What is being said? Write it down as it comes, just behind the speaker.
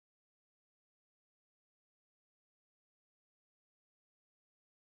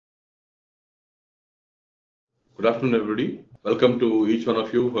Good afternoon, everybody. Welcome to each one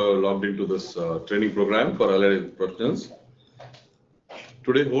of you who have logged into this training program for allied health professionals.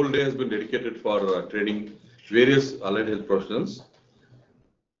 Today, whole day has been dedicated for training various allied health professionals.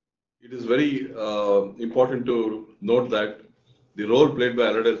 It is very important to note that the role played by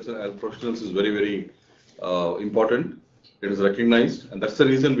allied health professionals is very important. It is recognized, and that's the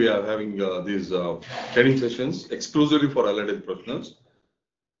reason we are having these training sessions exclusively for allied health professionals.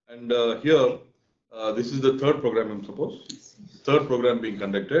 And here, this is the third program, I suppose. Third program being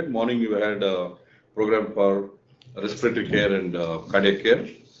conducted. Morning, we had a program for respiratory care and cardiac care.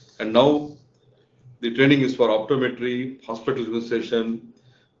 And now, the training is for optometry, hospital administration,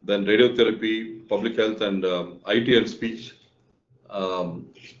 then radiotherapy, public health, and IT and speech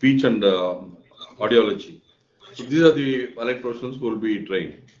and audiology. So these are the allied professionals who will be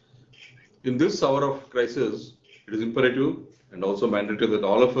trained. In this hour of crisis, it is imperative and also mandatory that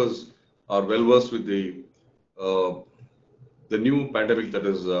all of us are well versed with the new pandemic that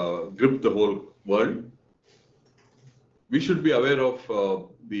has gripped the whole world. We should be aware of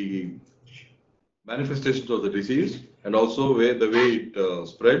the manifestations of the disease and also the way it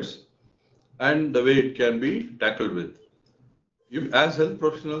spreads and the way it can be tackled with. As health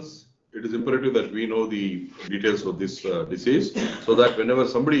professionals, it is imperative that we know the details of this disease so that whenever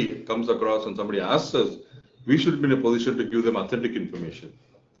somebody comes across and somebody asks us, we should be in a position to give them authentic information.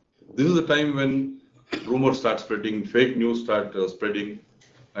 This is the time when rumors start spreading, fake news start spreading,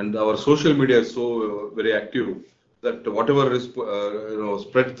 and our social media is so very active that whatever is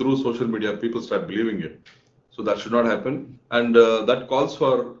spread through social media, people start believing it. So that should not happen, and that calls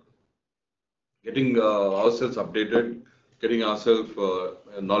for getting ourselves updated, getting ourselves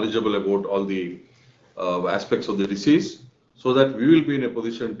knowledgeable about all the aspects of the disease, so that we will be in a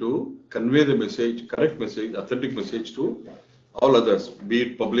position to convey the message, correct message, authentic message to all others, be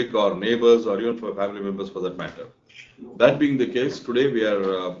it public or neighbors or even for family members for that matter. That being the case, today we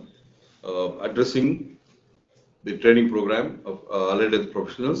are addressing the training program of allied health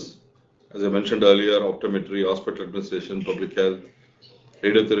professionals. As I mentioned earlier, optometry, hospital administration, public health,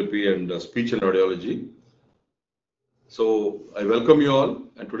 radiotherapy, and speech and audiology. So I welcome you all,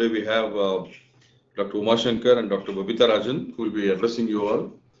 and today we have Dr. Umashankar and Dr. Babita Rajan, who will be addressing you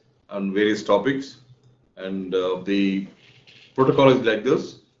all on various topics. And the protocol is like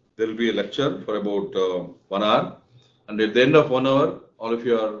this. There will be a lecture for about 1 hour, and at the end of 1 hour, all of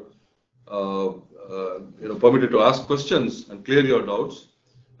you are permitted to ask questions and clear your doubts.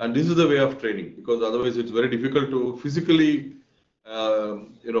 And this is the way of training, because otherwise it's very difficult to physically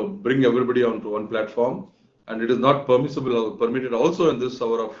bring everybody onto one platform, and it is not permitted also in this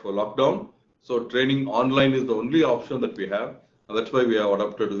hour of lockdown. So training online is the only option that we have, and that's why we have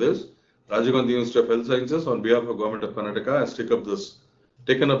adopted this. Rajiv Gandhi University of Health Sciences, on behalf of Government of Karnataka, has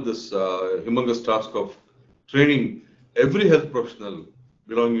taken up this humongous task of training every health professional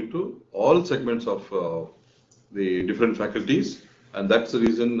belonging to all segments of the different faculties, and that's the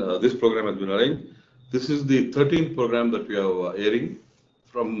reason this program has been arranged. This is the 13th program that we are airing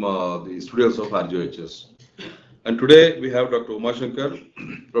from the studios of AHS. And today we have Dr. Umashankar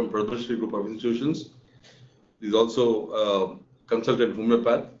from Pradhan Shri Group of Institutions. He's also a consultant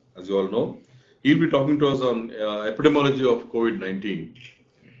homeopath, as you all know. He'll be talking to us on epidemiology of COVID-19.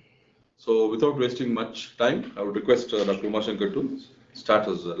 So without wasting much time, I would request Dr. Umashankar to start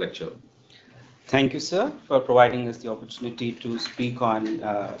his lecture. Thank you, sir, for providing us the opportunity to speak on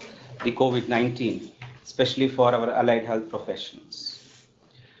the COVID-19, especially for our allied health professionals.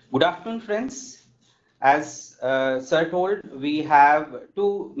 Good afternoon, friends. As sir told, we have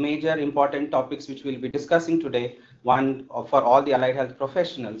two major important topics which we'll be discussing today. One for all the allied health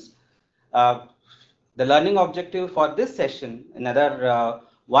professionals. The learning objective for this session, another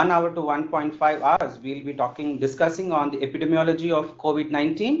 1 hour to 1.5 hours, we'll be discussing on the epidemiology of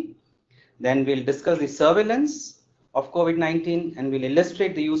COVID-19. Then we'll discuss the surveillance of COVID-19, and we'll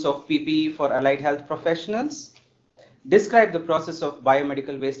illustrate the use of PPE for allied health professionals, describe the process of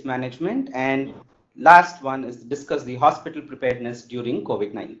biomedical waste management, and last one is discuss the hospital preparedness during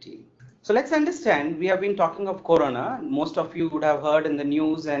COVID-19. So let's understand, we have been talking of corona. Most of you would have heard in the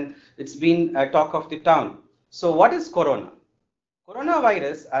news, and it's been a talk of the town. So what is corona?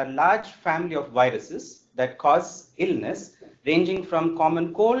 Coronavirus are a large family of viruses that cause illness ranging from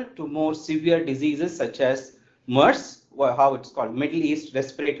common cold to more severe diseases such as MERS, how it's called, Middle East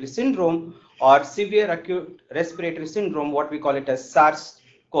Respiratory Syndrome, or severe acute respiratory syndrome, what we call it as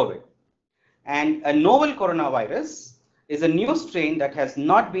SARS-CoV. And a novel coronavirus is a new strain that has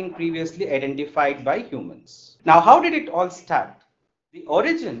not been previously identified by humans. Now, how did it all start? The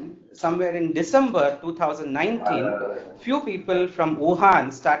origin, somewhere in December 2019, few people from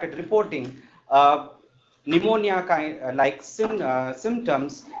Wuhan started reporting pneumonia like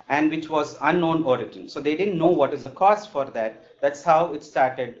symptoms, and which was unknown origin. So they didn't know what is the cause for that. That's how it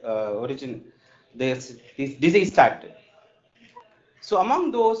started. This disease started. So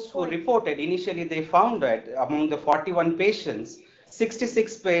among those who reported, initially they found that among the 41 patients,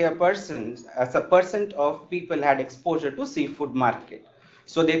 66% as a percent of people had exposure to seafood market.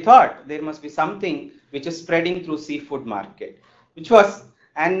 So they thought there must be something which is spreading through seafood market, which was,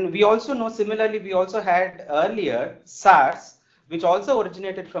 and we also know similarly, we also had earlier SARS, which also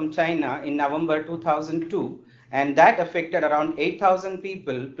originated from China in November 2002, and that affected around 8,000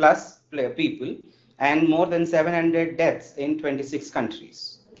 people plus people and more than 700 deaths in 26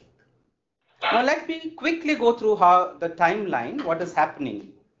 countries. Now let me quickly go through how the timeline, what is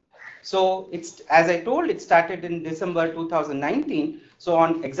happening. So it's, as I told, it started in December 2019. So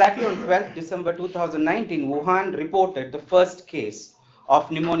on exactly on 12th December 2019, Wuhan reported the first case of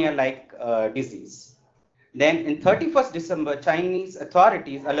pneumonia-like disease. Then in 31st December, Chinese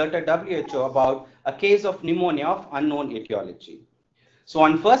authorities alerted WHO about a case of pneumonia of unknown etiology. So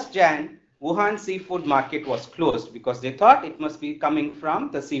on 1st Jan, Wuhan seafood market was closed because they thought it must be coming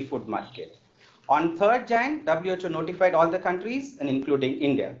from the seafood market. On 3rd Jan, WHO notified all the countries and including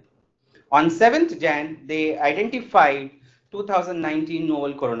India. On 7th Jan, they identified 2019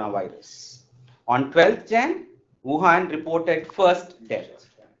 novel coronavirus. On 12th Jan, Wuhan reported first death.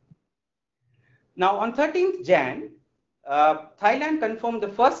 Now on 13th Jan, Thailand confirmed the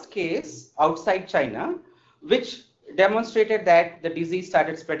first case outside China, which demonstrated that the disease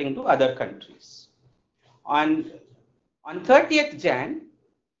started spreading to other countries. On 30th Jan,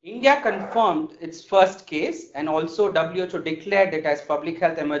 India confirmed its first case, and also WHO declared it as public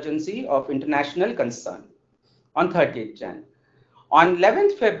health emergency of international concern on 30th Jan. On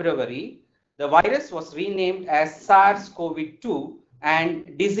 11th February, the virus was renamed as SARS-CoV-2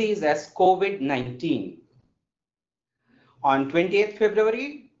 and disease as COVID-19. On 28th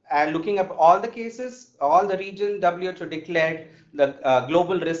February, looking up all the cases, all the regions, WHO declared the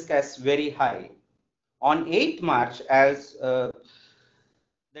global risk as very high. On 8th March, as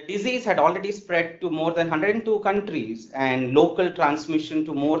the disease had already spread to more than 102 countries and local transmission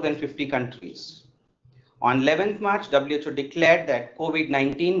to more than 50 countries. On 11th March, WHO declared that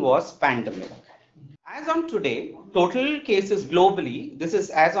COVID-19 was pandemic. As on today, total cases globally, this is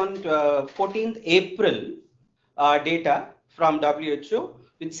as on 14th April data from WHO,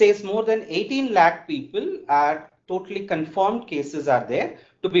 which says more than 18 lakh people are totally confirmed cases are there.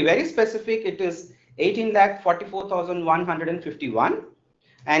 To be very specific, it is 18,44,151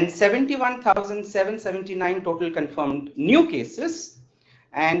 and 71,779 total confirmed new cases.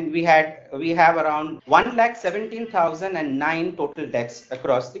 And we have around 1,17,009 total deaths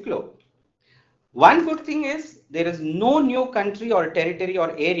across the globe. One good thing is there is no new country or territory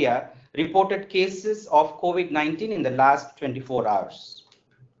or area reported cases of COVID-19 in the last 24 hours.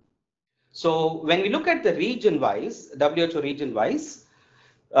 So when we look at the region-wise, WHO region-wise,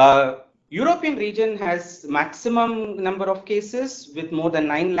 European region has maximum number of cases with more than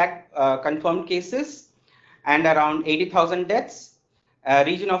 9 lakh confirmed cases and around 80,000 deaths.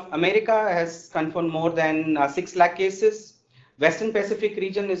 Region of America has confirmed more than 6 lakh cases. Western Pacific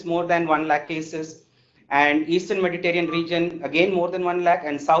region is more than 1 lakh cases, and Eastern Mediterranean region again more than 1 lakh,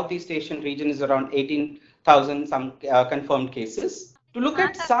 and Southeast Asian region is around 18,000 some confirmed cases. To look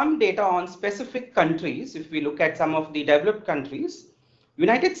at some data on specific countries, if we look at some of the developed countries,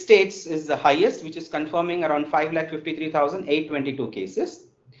 United States is the highest, which is confirming around 5,53,822 cases,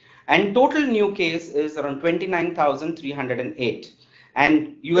 and total new case is around 29,308.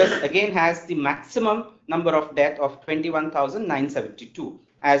 And US again has the maximum number of death of 21,972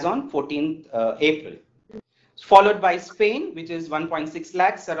 as on 14th April. Followed by Spain, which is 1.6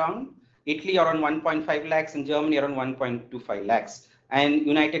 lakhs around, Italy around 1.5 lakhs, and Germany around 1.25 lakhs, and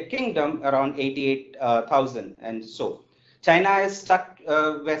United Kingdom around 88,000, and so. China is stuck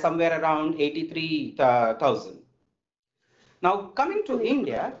somewhere around 83,000. Now coming to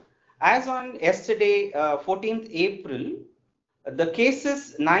India, as on yesterday, 14th April, the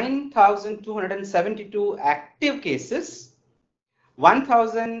cases 9,272 active cases,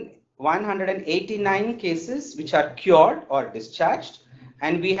 1,189 cases which are cured or discharged,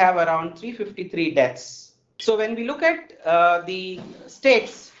 and we have around 353 deaths. So when we look at the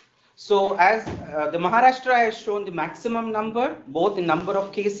states, so as the Maharashtra has shown the maximum number, both in number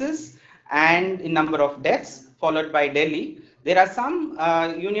of cases and in number of deaths, followed by Delhi. There are some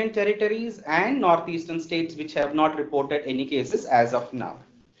union territories and northeastern states which have not reported any cases as of now.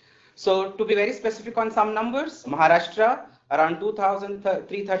 So to be very specific on some numbers, Maharashtra around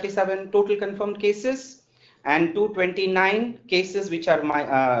 2,337 total confirmed cases and 229 cases which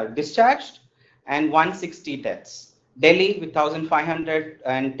are discharged. and 160 deaths. Delhi with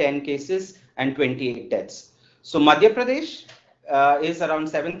 1,510 cases and 28 deaths. So Madhya Pradesh is around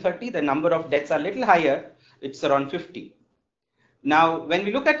 730. The number of deaths are a little higher. It's around 50. Now, when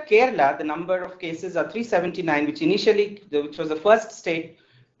we look at Kerala, the number of cases are 379, which was the first state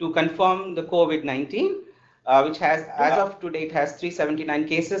to confirm the COVID-19, which has, as of today, it has 379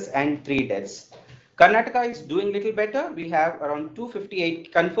 cases and 3 deaths. Karnataka is doing little better. We have around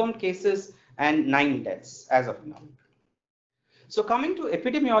 258 confirmed cases and 9 deaths as of now. So coming to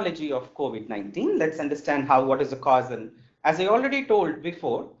epidemiology of COVID-19, let's understand what is the cause. And as I already told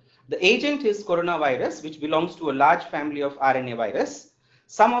before, the agent is coronavirus, which belongs to a large family of RNA virus.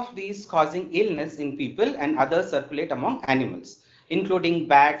 Some of these causing illness in people and others circulate among animals, including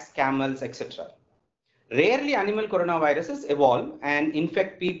bats, camels, etc. Rarely animal coronaviruses evolve and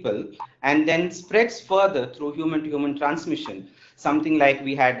infect people and then spreads further through human-to-human transmission, something like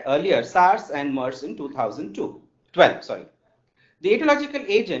we had earlier SARS and MERS in 2012. The etiological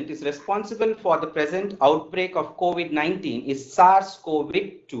agent is responsible for the present outbreak of COVID-19 is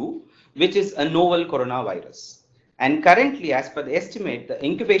SARS-CoV-2, which is a novel coronavirus. And currently, as per the estimate, the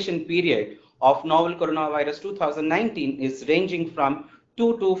incubation period of novel coronavirus 2019 is ranging from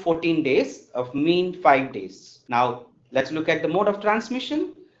 2 to 14 days, of mean 5 days. Now, let's look at the mode of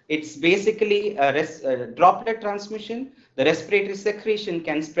transmission. It's basically a droplet transmission. The respiratory secretion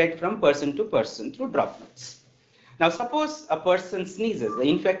can spread from person to person through droplets. Now, suppose a person sneezes, the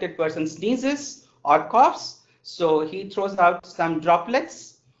infected person sneezes or coughs, so he throws out some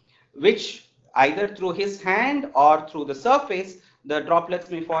droplets, which either through his hand or through the surface, the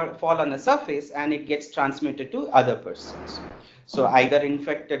droplets may fall on the surface and it gets transmitted to other persons. So either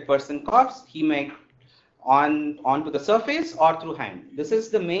infected person coughs, he may onto the surface or through hand. This is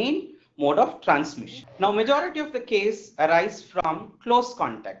the main mode of transmission. Now, majority of the case arise from close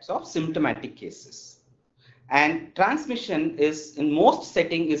contacts of symptomatic cases. And transmission is in most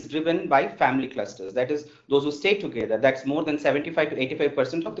setting is driven by family clusters. That is, those who stay together. That's more than 75 to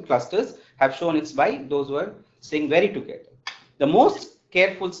 85% of the clusters have shown it's by those who are staying very together. The most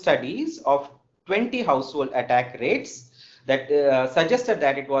careful studies of 20 household attack rates that suggested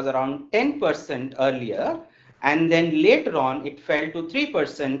that it was around 10% earlier, and then later on it fell to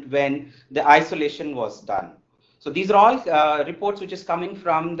 3% when the isolation was done. So these are all reports which is coming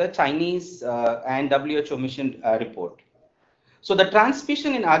from the Chinese and WHO mission report. So the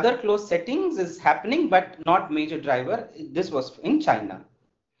transmission in other close settings is happening, but not major driver. This was in China.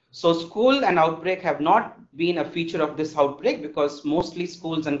 So school and outbreak have not been a feature of this outbreak because mostly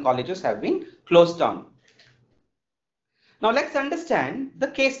schools and colleges have been closed down. Now let's understand the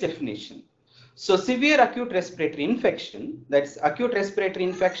case definition. So severe acute respiratory infection, that's acute respiratory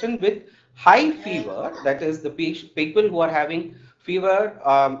infection with high fever, that is the people who are having fever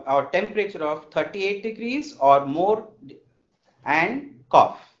or temperature of 38 degrees or more and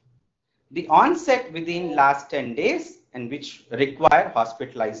cough. The onset within last 10 days and which require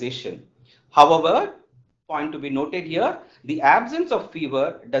hospitalization. However, point to be noted here, the absence of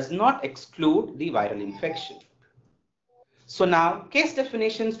fever does not exclude the viral infection. So now case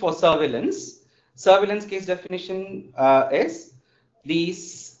definitions for surveillance. Surveillance case definition is the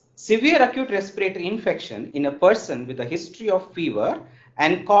severe acute respiratory infection in a person with a history of fever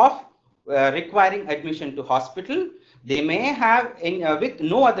and cough requiring admission to hospital. They may have with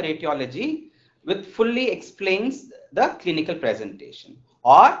no other etiology, which fully explains the clinical presentation,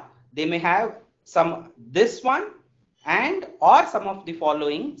 or they may have this one and or some of the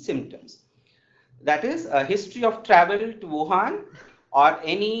following symptoms. That is a history of travel to Wuhan or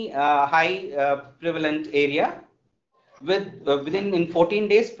any high prevalent area within 14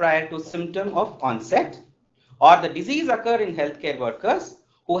 days prior to symptom of onset, or the disease occur in healthcare workers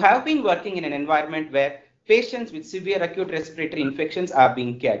who have been working in an environment where patients with severe acute respiratory infections are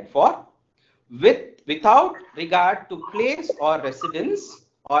being cared for without regard to place or residence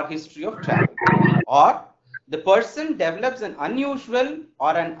or history of travel, or the person develops an unusual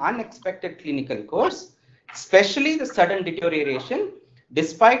or an unexpected clinical course, especially the sudden deterioration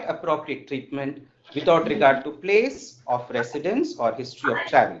despite appropriate treatment without regard to place of residence or history of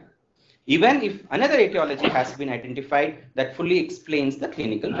travel, even if another etiology has been identified that fully explains the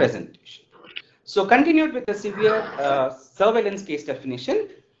clinical presentation. So continued with the severe surveillance case definition.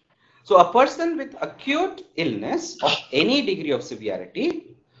 So a person with acute illness of any degree of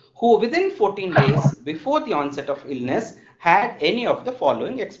severity who within 14 days before the onset of illness had any of the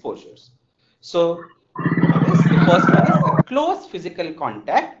following exposures. So the first one is a close physical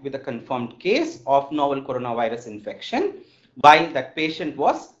contact with a confirmed case of novel coronavirus infection while that patient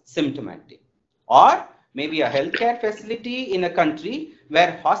was symptomatic, or maybe a healthcare facility in a country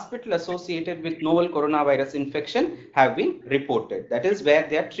where hospital associated with novel coronavirus infection have been reported. That is where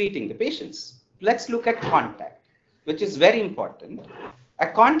they are treating the patients. Let's look at contact, which is very important. A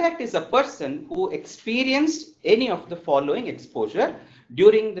contact is a person who experienced any of the following exposure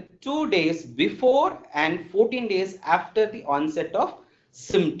during the 2 days before and 14 days after the onset of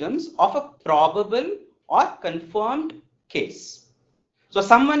symptoms of a probable or confirmed case. So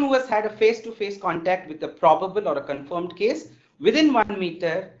someone who has had a face-to-face contact with a probable or a confirmed case within 1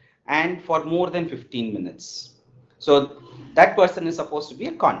 meter and for more than 15 minutes. So that person is supposed to be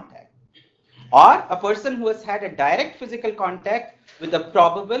a contact. Or a person who has had a direct physical contact with a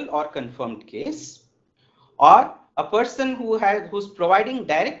probable or confirmed case. Or a person who's providing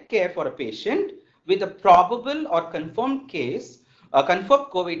direct care for a patient with a probable or confirmed case, a confirmed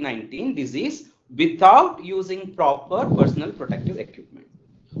COVID-19 disease without using proper personal protective equipment.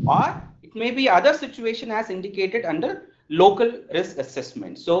 Or it may be other situation as indicated under local risk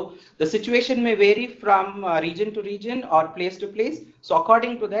assessment. So the situation may vary from region to region or place to place. So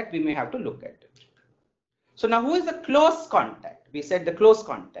according to that, we may have to look at it. So now who is a close contact? We said the close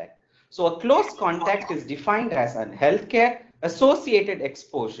contact. So a close contact is defined as a healthcare associated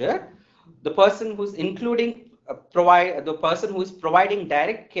exposure. The person who's including the person who is providing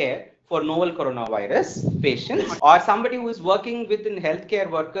direct care for novel coronavirus patients, or somebody who is working within healthcare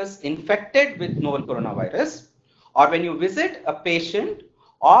workers infected with novel coronavirus, or when you visit a patient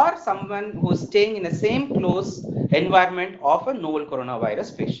or someone who is staying in the same close environment of a novel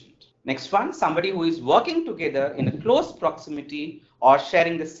coronavirus patient. Next one, somebody who is working together in a close proximity or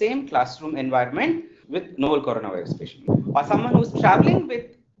sharing the same classroom environment with novel coronavirus patient, or someone who is traveling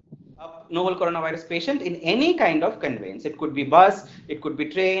with a novel coronavirus patient in any kind of conveyance. It could be bus, it could be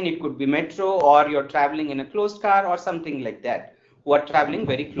train, it could be metro, or you're traveling in a closed car or something like that, who are traveling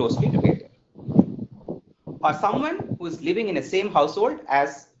very closely together. Or someone who is living in the same household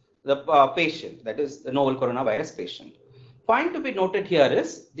as the patient, that is the novel coronavirus patient. Point to be noted here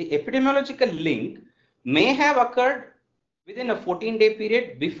is the epidemiological link may have occurred within a 14-day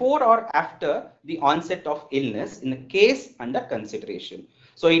period before or after the onset of illness in the case under consideration.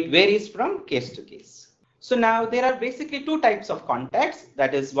 So it varies from case to case. So now there are basically two types of contacts.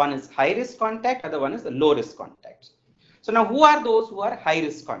 That is, one is high risk contact, other one is the low risk contacts. So now who are those who are high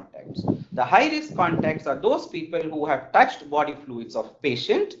risk contacts? The high risk contacts are those people who have touched body fluids of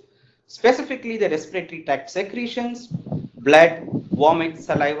patient, specifically the respiratory tract secretions, blood, vomit,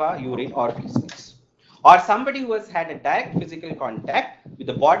 saliva, urine or feces. Or somebody who has had a direct physical contact with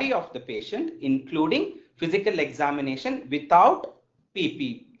the body of the patient, including physical examination without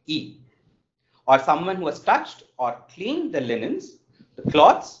PPE. Or someone who has touched or cleaned the linens, the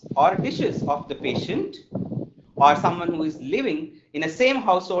cloths or dishes of the patient, or someone who is living in the same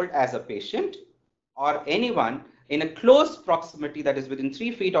household as a patient, or anyone in a close proximity, that is within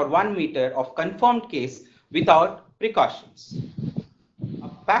 3 feet or 1 meter of confirmed case without precautions. A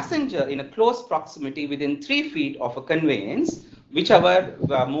passenger in a close proximity within 3 feet of a conveyance, whichever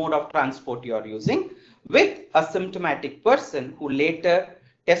mode of transport you are using, with a symptomatic person who later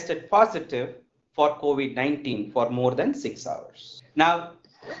tested positive for COVID-19 for more than 6 hours. Now,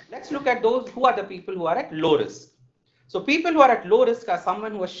 let's look at those who are the people who are at low risk. So people who are at low risk are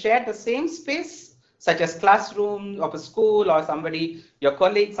someone who has shared the same space, such as classroom of a school, or somebody, your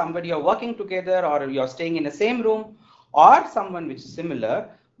colleague, somebody you're working together, or you're staying in the same room, or someone which is similar,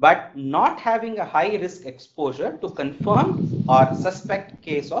 but not having a high risk exposure to confirmed or suspect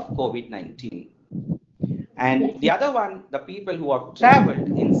case of COVID-19. And the other one, the people who have traveled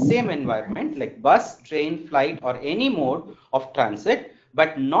in same environment like bus, train, flight, or any mode of transit,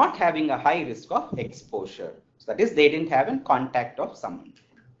 but not having a high risk of exposure. So that is, they didn't have a contact of someone.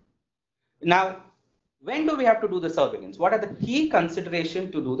 Now, when do we have to do the surveillance? What are the key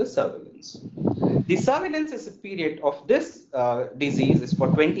considerations to do the surveillance? The surveillance is a period of this disease is for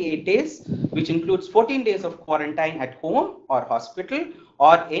 28 days, which includes 14 days of quarantine at home or hospital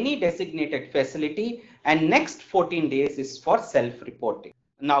or any designated facility, and next 14 days is for self-reporting.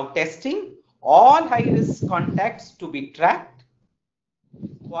 Now, testing all high-risk contacts to be tracked,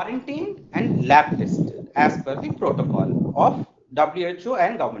 quarantined, and lab tested as per the protocol of WHO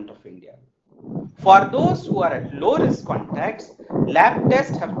and Government of India. For those who are at low risk contacts, lab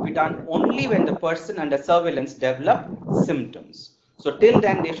tests have to be done only when the person under surveillance develop symptoms. So till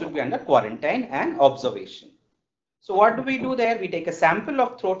then they should be under quarantine and observation. So what do we do there? We take a sample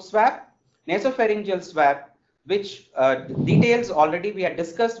of throat swab, nasopharyngeal swab, which details already we had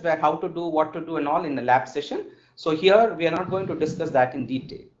discussed where how to do, what to do and all in the lab session. So here we are not going to discuss that in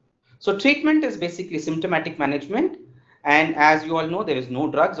detail. So treatment is basically symptomatic management, And as you all know, there is no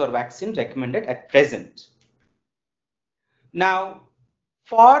drugs or vaccine recommended at present. Now,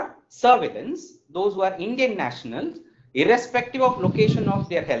 for surveillance, those who are Indian nationals, irrespective of location of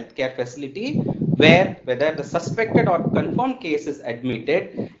their healthcare facility, whether the suspected or confirmed case is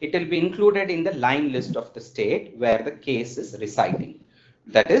admitted, it will be included in the line list of the state where the case is residing.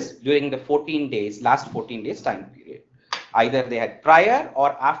 That is during the 14 days, last 14 days time period. Either they had prior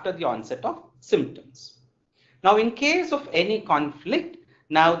or after the onset of symptoms. Now, in case of any conflict,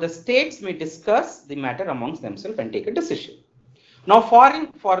 now the states may discuss the matter amongst themselves and take a decision. Now,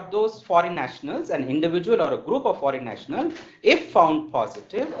 for those foreign nationals, an individual or a group of foreign nationals, if found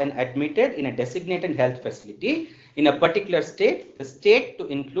positive and admitted in a designated health facility in a particular state, the state to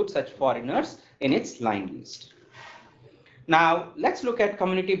include such foreigners in its line list. Now, let's look at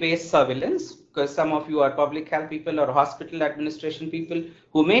community-based surveillance, because some of you are public health people or hospital administration people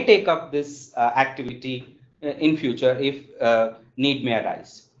who may take up this activity in future if need may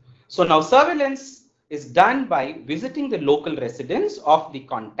arise. So now surveillance is done by visiting the local residence of the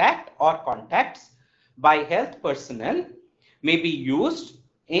contact or contacts by health personnel, may be used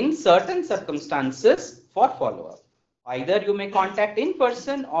in certain circumstances for follow-up. Either you may contact in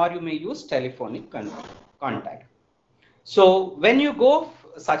person or you may use telephonic contact. So when you go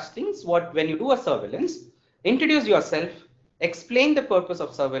such things, when you do a surveillance, introduce yourself, explain the purpose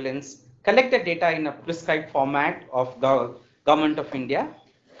of surveillance, collect the data in a prescribed format of the Government of India,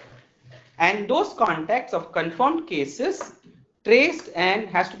 and those contacts of confirmed cases traced and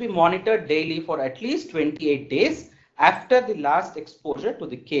has to be monitored daily for at least 28 days after the last exposure to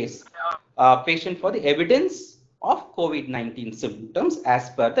the case patient for the evidence of COVID-19 symptoms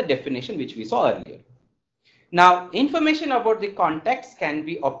as per the definition which we saw earlier. Now, information about the contacts can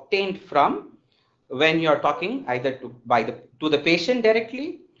be obtained from when you're talking either to the patient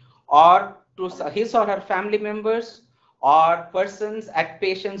directly or to his or her family members or persons at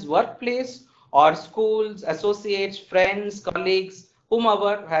patient's workplace or schools, associates, friends, colleagues,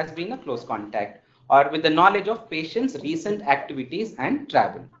 whomever has been a close contact or with the knowledge of patient's recent activities and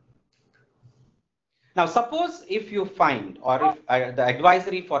travel. Now, suppose if you find or if the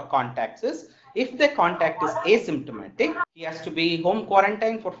advisory for contacts is if the contact is asymptomatic, he has to be home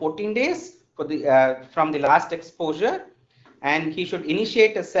quarantined for 14 days for from the last exposure, and he should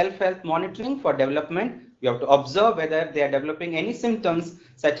initiate a self-health monitoring for development. You have to observe whether they are developing any symptoms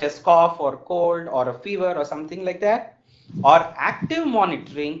such as cough or cold or a fever or something like that. Or active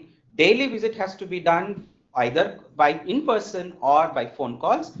monitoring, daily visit has to be done either by in person or by phone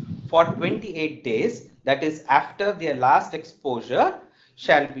calls for 28 days. That is after their last exposure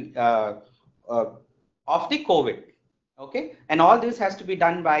shall be of the COVID. Okay, and all this has to be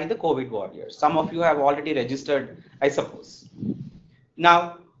done by the COVID warriors. Some of you have already registered, I suppose.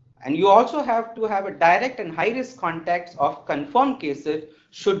 Now, and you also have to have a direct and high risk contacts of confirmed cases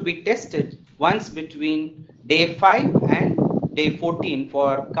should be tested once between day 5 and day 14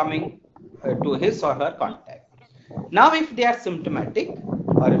 for coming to his or her contact. Now, if they are symptomatic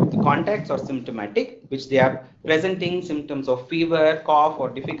or if the contacts are symptomatic, which they are presenting symptoms of fever, cough, or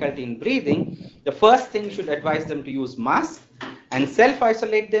difficulty in breathing, the first thing you should advise them to use mask and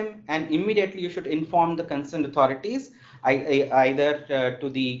self-isolate them, and immediately you should inform the concerned authorities, either to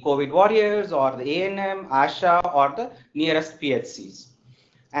the COVID warriors or the ANM, ASHA, or the nearest PHCs,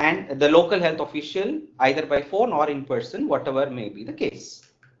 and the local health official, either by phone or in person, whatever may be the case.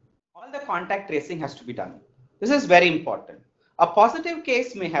 All the contact tracing has to be done. This is very important. A positive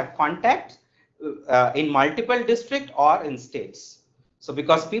case may have contacts in multiple districts or in states. So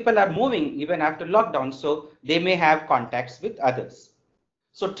because people are moving even after lockdown, so they may have contacts with others.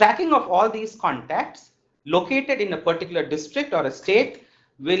 So tracking of all these contacts located in a particular district or a state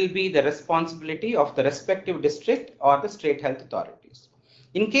will be the responsibility of the respective district or the state health authorities.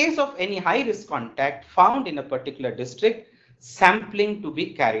 In case of any high risk contact found in a particular district, sampling to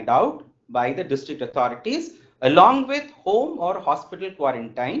be carried out by the district authorities along with home or hospital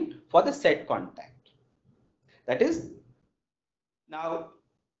quarantine for the said contact. That is, now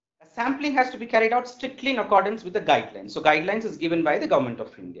a sampling has to be carried out strictly in accordance with the guidelines. So guidelines is given by the Government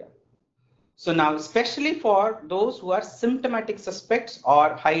of India. So now, especially for those who are symptomatic suspects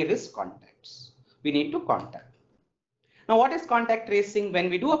or high risk contacts, we need to contact. Now, what is contact tracing?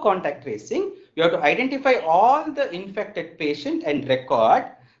 When we do a contact tracing, you have to identify all the infected patient and record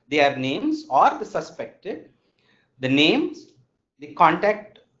their names or the suspected, the names, the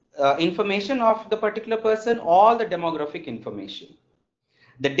contact information of the particular person, all the demographic information,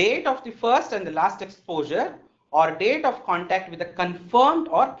 the date of the first and the last exposure or date of contact with a confirmed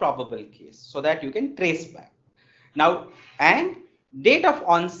or probable case, so that you can trace back. Now, and date of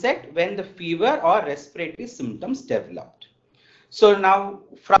onset when the fever or respiratory symptoms developed. So now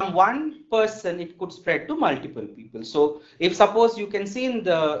from one person, it could spread to multiple people. So if suppose you can see in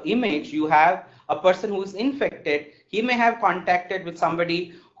the image, you have a person who is infected, he may have contacted with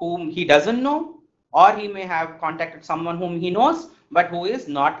somebody whom he doesn't know, or he may have contacted someone whom he knows, but who is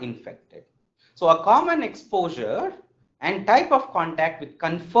not infected. So a common exposure and type of contact with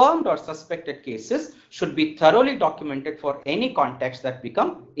confirmed or suspected cases should be thoroughly documented for any contacts that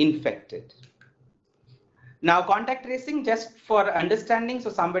become infected. Now, contact tracing, just for understanding, so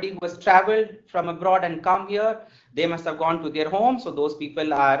somebody who has traveled from abroad and come here, they must have gone to their home. So those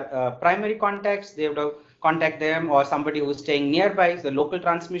people are primary contacts. They would have contact them, or somebody who is staying nearby, the local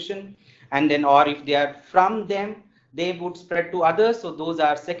transmission. And then, or if they are from them, they would spread to others. So those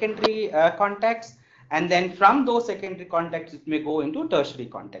are secondary contacts. And then from those secondary contacts, it may go into tertiary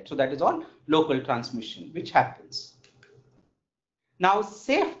contact. So that is all local transmission, which happens. Now,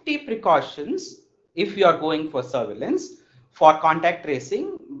 safety precautions, if you are going for surveillance, for contact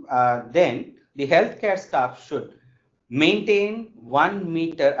tracing, then the healthcare staff should maintain 1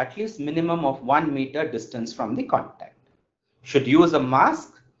 meter, at least minimum of 1 meter distance from the contact. Should use a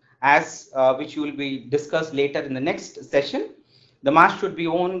mask, as which will be discussed later in the next session. The mask should be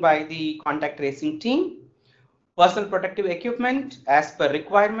worn by the contact tracing team. Personal protective equipment as per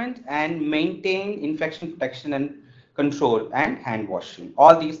requirement, and maintain infection protection and control and hand washing.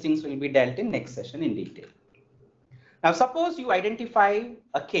 All these things will be dealt in next session in detail. Now, suppose you identify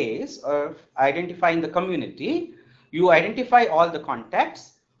a case or identify in the community, you identify all the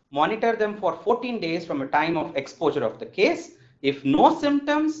contacts, monitor them for 14 days from a time of exposure of the case. If no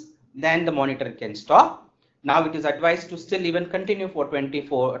symptoms, then the monitor can stop. Now it is advised to still even continue for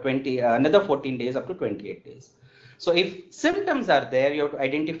another 14 days up to 28 days. So if symptoms are there, you have to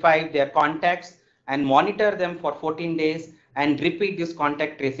identify their contacts and monitor them for 14 days and repeat this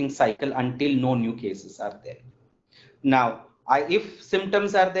contact tracing cycle until no new cases are there. Now, if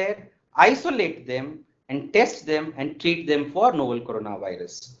symptoms are there, isolate them and test them and treat them for novel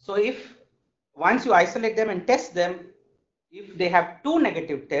coronavirus. So if once you isolate them and test them, if they have 2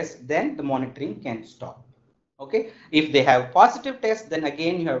 negative tests, then the monitoring can stop. Okay. If they have positive tests, then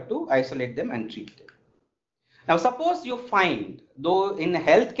again you have to isolate them and treat them. Now, suppose you find, though in a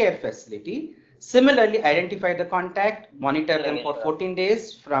healthcare facility, similarly identify the contact, monitor them for 14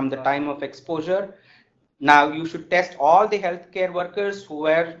 days from the time of exposure. Now, you should test all the healthcare workers who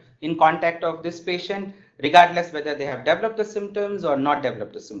were in contact of this patient, regardless whether they have developed the symptoms or not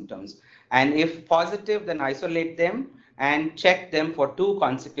developed the symptoms. And if positive, then isolate them and check them for 2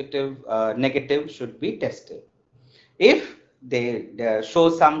 consecutive negative should be tested. If they show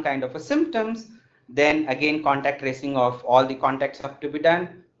some kind of a symptoms, then again contact tracing of all the contacts have to be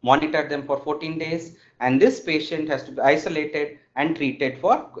done, monitor them for 14 days, and this patient has to be isolated and treated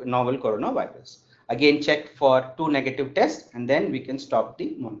for novel coronavirus. Again, check for 2 negative tests, and then we can stop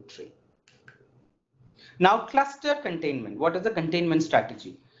the monitoring. Now, cluster containment. What is the containment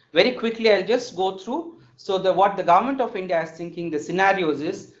strategy? Very quickly, I'll just go through. So what the government of India is thinking, the scenarios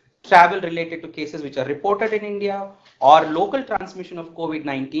is travel related to cases which are reported in India, or local transmission of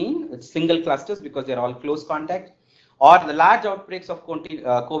COVID-19, it's single clusters because they're all close contact, or the large outbreaks of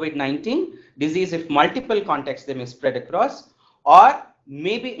COVID-19 disease if multiple contacts they may spread across, or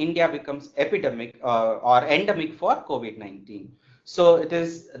maybe India becomes epidemic or endemic for COVID-19. So it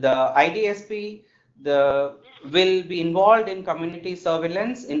is the IDSP will be involved in community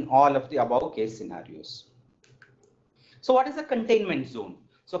surveillance in all of the above case scenarios. So what is a containment zone?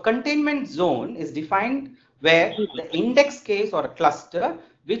 So containment zone is defined where the index case or a cluster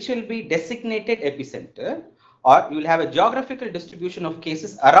which will be designated epicenter, or you will have a geographical distribution of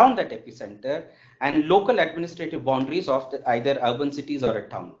cases around that epicenter and local administrative boundaries of either urban cities or a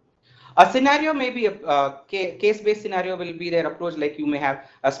town. A scenario may be a case-based scenario will be their approach, like you may have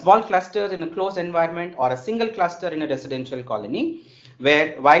a small cluster in a closed environment or a single cluster in a residential colony,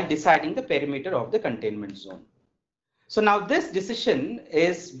 where while deciding the perimeter of the containment zone. So now this decision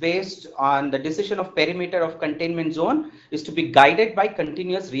is based on the decision of perimeter of containment zone is to be guided by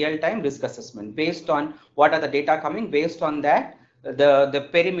continuous real-time risk assessment. Based on what are the data coming, based on that, the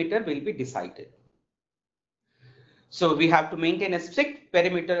perimeter will be decided. So we have to maintain a strict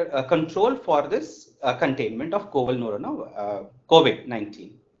perimeter control for this containment of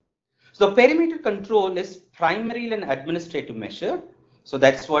COVID-19. So perimeter control is primarily an administrative measure. So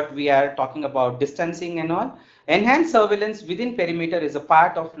that's what we are talking about, distancing and all. Enhanced surveillance within perimeter is a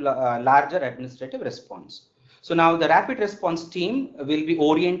part of larger administrative response. So now the rapid response team will be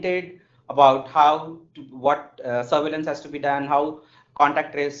oriented about what surveillance has to be done, how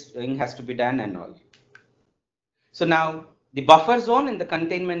contact tracing has to be done and all. So now The buffer zone and the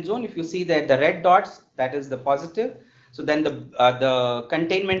containment zone, if you see that the red dots, that is the positive. So then the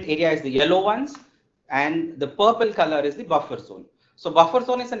containment area is the yellow ones, and the purple color is the buffer zone. So buffer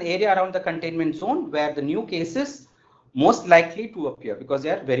zone is an area around the containment zone where the new cases most likely to appear because they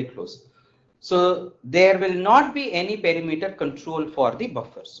are very close. So there will not be any perimeter control for the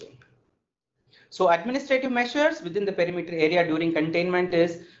buffer zone. So administrative measures within the perimeter area during containment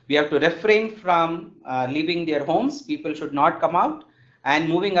is we have to refrain from leaving their homes. People should not come out and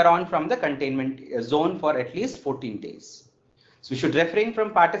moving around from the containment zone for at least 14 days. So we should refrain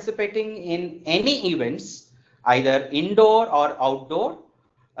from participating in any events, either indoor or outdoor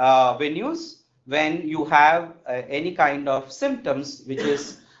venues when you have any kind of symptoms, which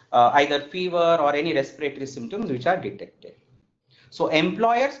is either fever or any respiratory symptoms which are detected. So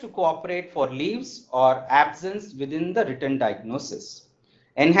employers to cooperate for leaves or absence within the written diagnosis.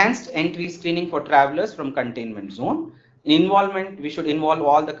 Enhanced entry screening for travelers from containment zone. Involvement, we should involve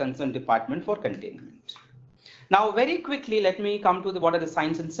all the concerned department for containment. Now, very quickly, let me come to what are the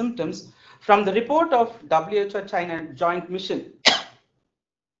signs and symptoms. From the report of WHO China Joint Mission,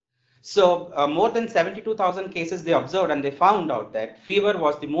 so more than 72,000 cases they observed, and they found out that fever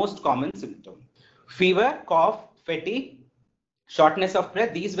was the most common symptom. Fever, cough, fatigue, shortness of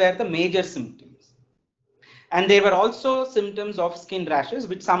breath, these were the major symptoms. And there were also symptoms of skin rashes,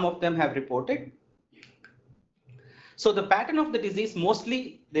 which some of them have reported. So the pattern of the disease,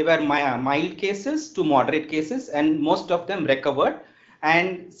 mostly they were mild cases to moderate cases, and most of them recovered,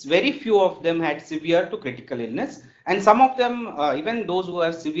 and very few of them had severe to critical illness, and some of them, even those who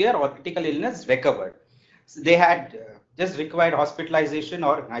have severe or critical illness, recovered. So they had just required hospitalization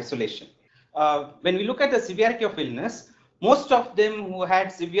or isolation. When we look at the severity of illness, most of them who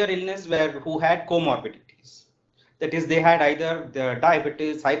had severe illness were who had comorbidities. That is, they had either the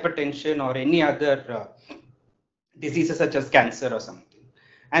diabetes, hypertension, or any other diseases such as cancer or something.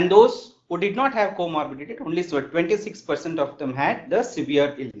 And those who did not have comorbidity, only 26% of them had the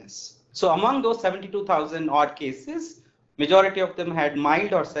severe illness. So among those 72,000 odd cases, majority of them had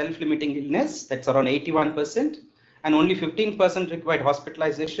mild or self-limiting illness, that's around 81%, and only 15% required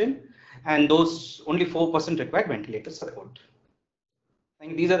hospitalization, and those only 4% required ventilator support. I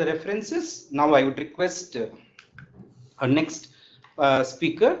think these are the references. Now I would request our next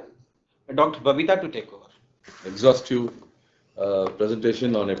speaker, Dr. Babita, to take over. Exhaustive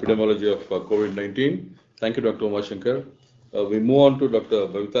presentation on epidemiology of COVID-19. Thank you, Dr. Umashankar. We move on to Dr.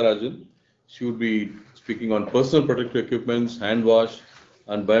 Babita Rajan. She would be speaking on personal protective equipments, hand wash,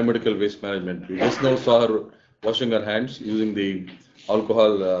 and biomedical waste management. We just now saw her washing her hands using the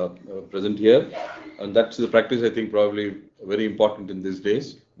alcohol present here, and that's the practice I think probably very important in these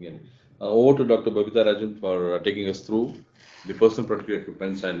days. Again, over to Dr. Babita Rajan for taking us through the personal protective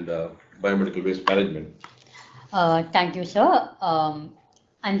equipments and biomedical waste management. Thank you, sir.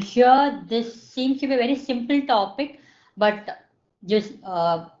 I'm sure this seems to be a very simple topic, but just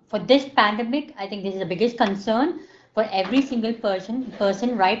for this pandemic, I think this is the biggest concern for every single person,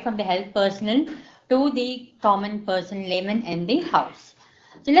 right from the health personnel to the common person, layman in the house.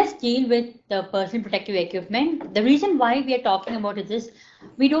 So let's deal with the personal protective equipment. The reason why we are talking about it is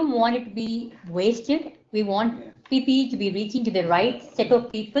we don't want it to be wasted. We want PPE to be reaching to the right set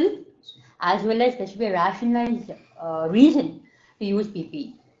of people, as well as there should be a rationalized reason to use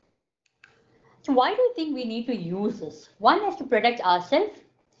PPE. So why do you think we need to use this? One is to protect ourselves.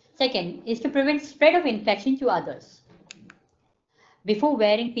 Second is to prevent spread of infection to others. Before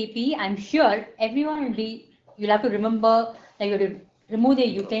wearing PPE, I'm sure everyone will be, you'll have to remember that you have to remove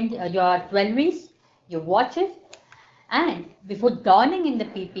your jewelries, your watches, and before donning in the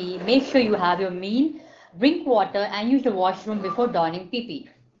PPE, make sure you have your meal, drink water, and use the washroom before donning PPE.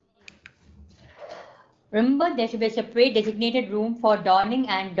 Remember, there should be a separate designated room for donning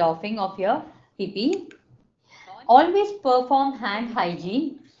and doffing of your PPE. Always perform hand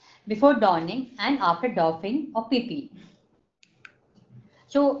hygiene before donning and after doffing of PPE.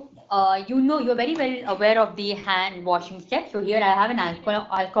 So, you're very well aware of the hand washing steps. So here I have an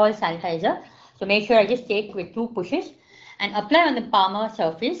alcohol sanitizer. So make sure I just take with 2 pushes and apply on the palmar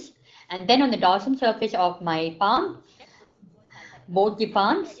surface, and then on the dorsum surface of my palm, both the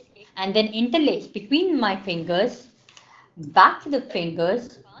palms, and then interlace between my fingers, back to the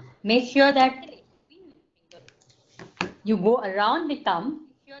fingers. Make sure that you go around the thumb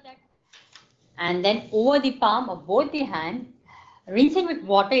and then over the palm of both the hand. Rinse it with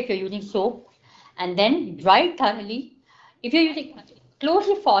water if you're using soap, and then dry it thoroughly. If you're using, close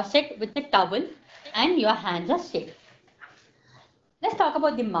the faucet with the towel and your hands are safe. Let's talk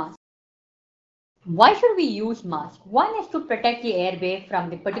about the mask. Why should we use masks? One is to protect the airway from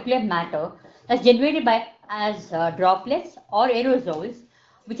the particular matter that's generated by as droplets or aerosols,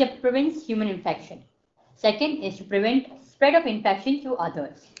 which prevents human infection. Second is to prevent spread of infection to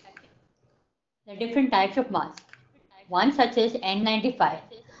others. There are different types of masks. One such as N95.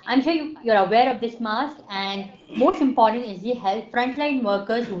 I'm sure you're aware of this mask, and most important is the health frontline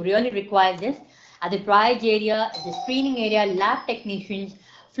workers who really require this at the triage area, at the screening area, lab technicians,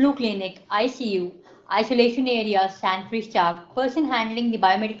 flu clinic, ICU, isolation area, sanitary staff, person handling the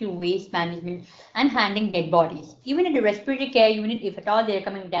biomedical waste management and handling dead bodies. Even at the respiratory care unit, if at all they are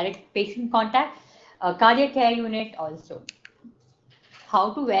coming direct patient contact, cardiac care unit also.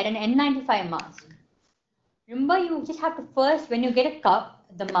 How to wear an N95 mask? Remember, you just have to first, when you get a cup,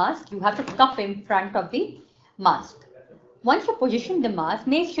 the mask, you have to cup in front of the mask. Once you position the mask,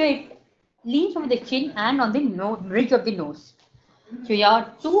 make sure it leans over the chin and on the bridge of the nose. So your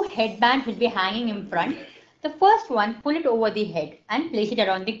two headbands will be hanging in front. The first one, pull it over the head and place it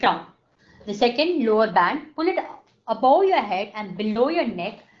around the crown. The second lower band, pull it above your head and below your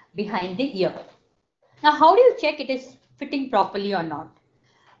neck behind the ear. Now, how do you check it is fitting properly or not?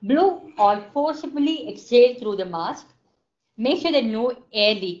 Blow or forcibly exhale through the mask. Make sure there's no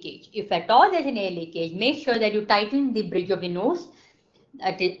air leakage. If at all there's an air leakage, make sure that you tighten the bridge of the nose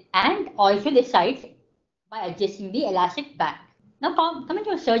and also the sides by adjusting the elastic band. Now coming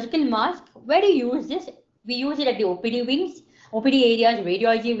to a surgical mask, where do you use this? We use it at the OPD wings, OPD areas,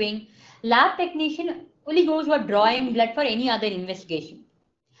 radiology wing. Lab technician only goes for drawing blood for any other investigation.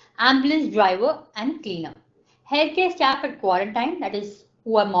 Ambulance driver and cleaner. Healthcare staff at quarantine, that is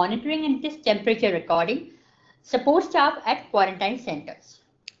who are monitoring and this temperature recording. Support staff at quarantine centers.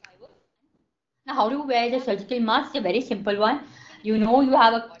 Now, how do you wear the surgical mask? It's a very simple one. You know you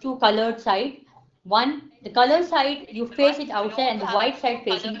have a two colored side. One, the colored side, you face it outside and the white side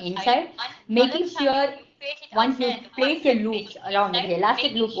facing inside, making sure once you place your loops around the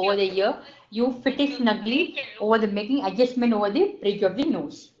elastic loop over the ear, you fit it snugly over the making adjustment over the bridge of the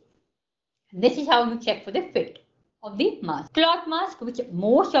nose. This is how you check for the fit of the mask. Cloth mask, which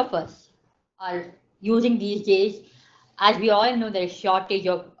most of us are using these days, as we all know, there is shortage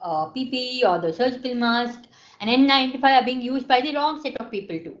of PPE or the surgical mask, and N95 are being used by the wrong set of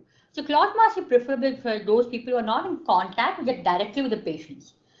people too. So cloth masks are preferable for those people who are not in contact directly with the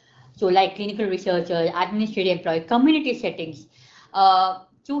patients. So like clinical researchers, administrative employees, community settings.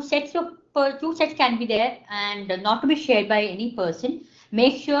 Two sets can be there and not to be shared by any person.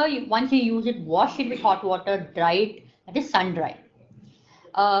 Make sure once you use it, wash it with hot water, dry it, that is sun dry.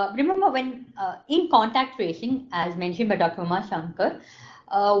 Remember when in contact tracing, as mentioned by Dr. Umar Shankar,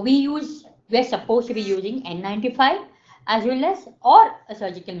 we're supposed to be using N95 as well as or a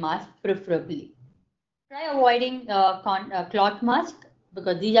surgical mask preferably. Try avoiding cloth mask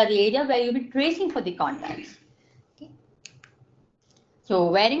because these are the areas where you'll be tracing for the contacts. Okay.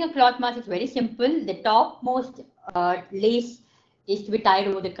 So wearing a cloth mask is very simple. The topmost lace is to be tied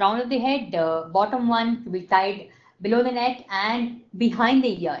over the crown of the head, the bottom one to be tied below the neck and behind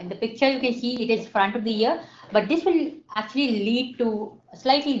the ear. In the picture you can see it is front of the ear, but this will actually lead to a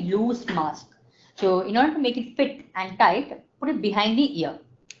slightly loose mask. So in order to make it fit and tight, put it behind the ear.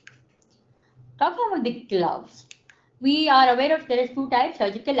 Talking about the gloves, we are aware of there is two types,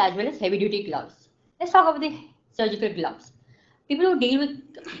 surgical as well as heavy duty gloves. Let's talk about the surgical gloves. People who deal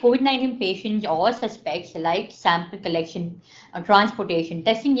with COVID-19 patients or suspects like sample collection, transportation,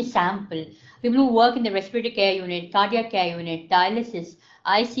 testing the sample, people who work in the respiratory care unit, cardiac care unit, dialysis,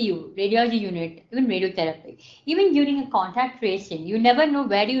 ICU, radiology unit, even radiotherapy. Even during a contact tracing, you never know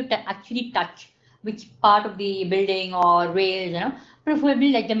where do you actually touch, which part of the building or rails, preferably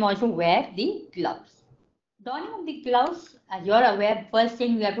let them also wear the gloves. Donning of the gloves, as you're aware, first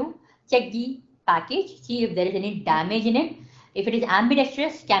thing we have to check the package, see if there is any damage in it. If it is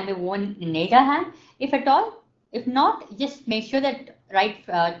ambidextrous, can be worn in either hand. If at all, if not, just make sure that right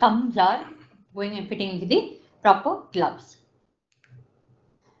thumbs are going and fitting into the proper gloves.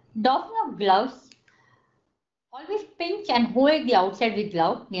 Doffing of gloves, always pinch and hold the outside of the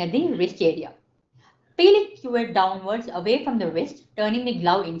glove near the wrist area. Peel it toward downwards away from the wrist, turning the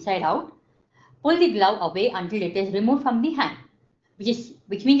glove inside out. Pull the glove away until it is removed from the hand,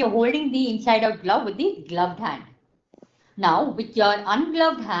 which means you're holding the inside out glove with the gloved hand. Now, with your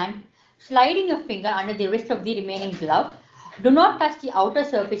ungloved hand, sliding your finger under the wrist of the remaining glove, do not touch the outer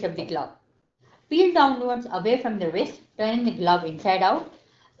surface of the glove. Peel downwards away from the wrist, turning the glove inside out.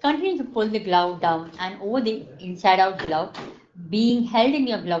 Continue to pull the glove down and over the inside out glove being held in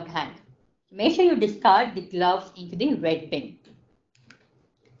your gloved hand. Make sure you discard the gloves into the red bin.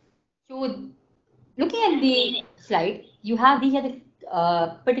 So, looking at the slide, you have these are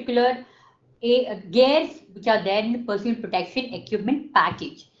the particular gears which are there in the personal protection equipment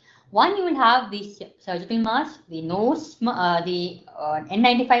package. One, you will have the surgical mask, the the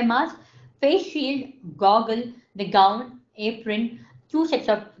N95 mask, face shield, goggle, the gown, apron, two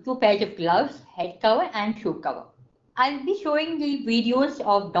pairs of gloves, head cover, and shoe cover. I'll be showing the videos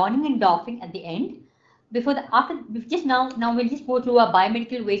of donning and doffing at the end. Now we'll just go through our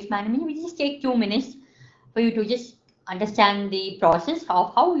biomedical waste management. We just take 2 minutes for you to just understand the process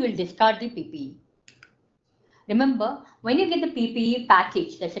of how you will discard the PPE. Remember, when you get the PPE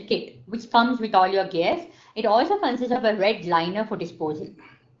package, that's a kit, which comes with all your gears, it also consists of a red liner for disposal.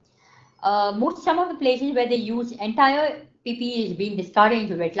 Some of the places where they use entire PPE is being discarded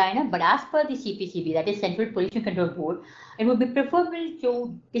into red liner, but as per the CPCB, that is Central Pollution Control Board, it would be preferable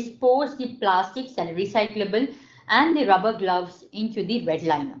to dispose the plastics that are recyclable and the rubber gloves into the red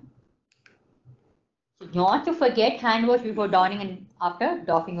liner. So not to forget hand wash before donning and after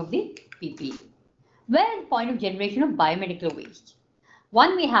doffing of the PPE. Where is the point of generation of biomedical waste?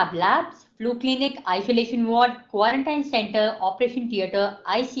 One, we have labs, flu clinic, isolation ward, quarantine center, operation theatre,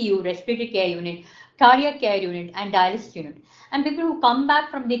 ICU, respiratory care unit, cardiac care unit, and dialysis unit. And people who come back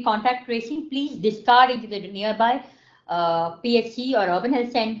from the contact tracing, please discard into the nearby PHC or urban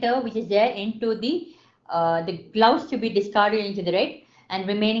health center, which is there, into the gloves to be discarded into the red, and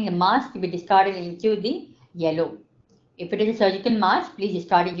remaining the mask to be discarded into the yellow. If it is a surgical mask, please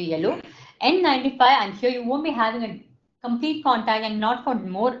discard into yellow. N95, I'm sure you won't be having a complete contact and not for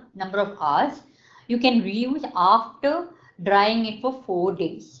more number of hours. You can reuse after drying it for 4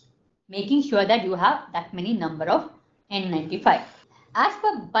 days, making sure that you have that many number of N95. As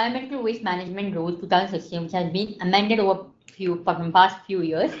per Biomedical Waste Management Rules 2016, which has been amended over from past few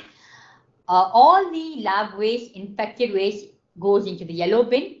years, all the lab waste, infected waste goes into the yellow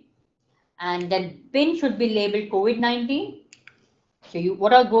bin, and the bin should be labeled COVID-19. So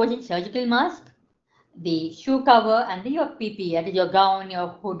what all goes in? Surgical mask, the shoe cover, and your PPE, that is your gown, your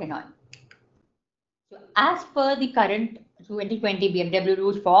hood and all. So as per the current 2020 BMW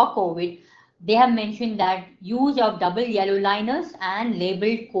rules for COVID, they have mentioned that use of double yellow liners and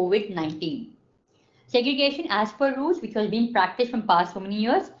labeled COVID-19. Segregation as per rules, which has been practiced from past so many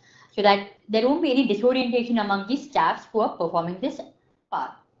years, so that there won't be any disorientation among the staffs who are performing this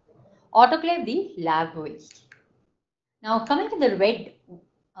part. Autoclave the lab waste. Now coming to the red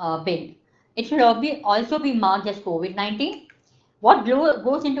bin, it should also be marked as COVID-19. What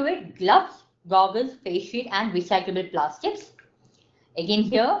goes into it? Gloves, goggles, face shield, and recyclable plastics. Again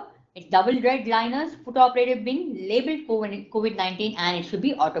here, it's double red liners, foot operated bin, labeled COVID-19, and it should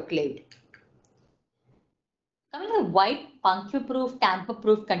be autoclaved. Coming to the white puncture-proof,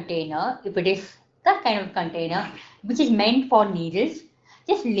 tamper-proof container, if it is that kind of container, which is meant for needles,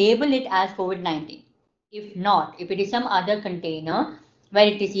 just label it as COVID-19. If not, if it is some other container where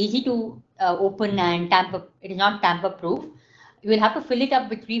it is easy to open and it is not tamper-proof, you will have to fill it up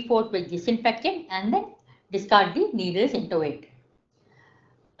with 3/4 with disinfectant and then discard the needles into it.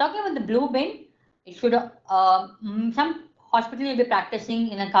 Talking about the blue bin, it should some hospital will be practicing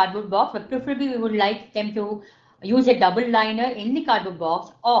in a cardboard box, but preferably we would like them to use a double liner in the cardboard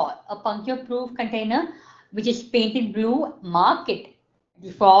box or a puncture-proof container which is painted blue. Mark it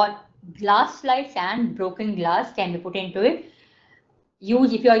for glass slides and broken glass can be put into it.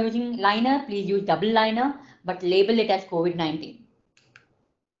 If you are using liner, please use double liner, but label it as COVID-19.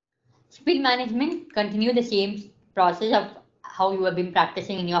 Speed management, continue the same process of how you have been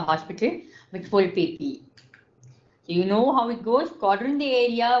practicing in your hospital with full PPE. So you know how it goes. Cordon the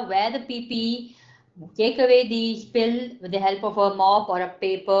area, wear the PPE, take away the spill with the help of a mop or a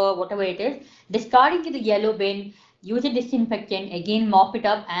paper, whatever it is, discard into the yellow bin, use a disinfectant, again mop it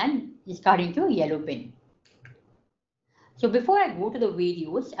up and discard into a yellow bin. So before I go to the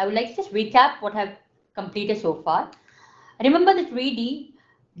videos, I would like to just recap what I've completed so far. Remember the 3D.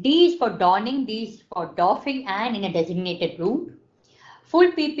 D is for donning, D is for doffing and in a designated room.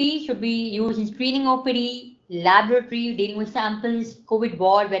 Full PPE should be used in screening OPD, laboratory, dealing with samples, COVID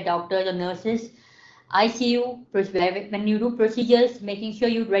ward where doctors or nurses, ICU, when you do procedures, making sure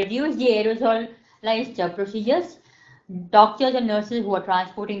you reduce the aerosolized procedures, doctors and nurses who are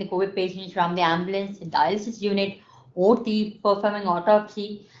transporting the COVID patients from the ambulance, the dialysis unit, OT, performing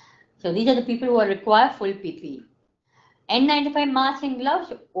autopsy. So these are the people who require full PPE. N95 masks and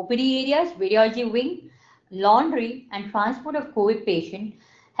gloves, OPD areas, radiology wing, laundry and transport of COVID patient,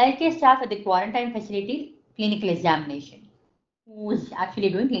 healthcare staff at the quarantine facility, clinical examination. Who is actually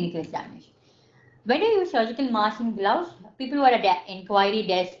doing clinical examination? When you use surgical masks and gloves, people who are at the inquiry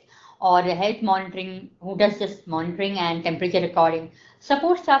desk or the health monitoring, who does just monitoring and temperature recording,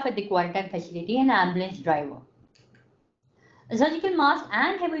 support staff at the quarantine facility and ambulance driver. A surgical mask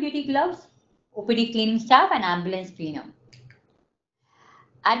and heavy duty gloves, OPD cleaning staff, and ambulance cleaner.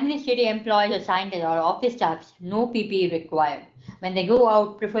 Administrative employees or scientists or office staffs, no PPE required. When they go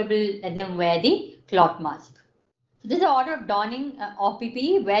out, preferably let them wear the cloth mask. So this is the order of donning of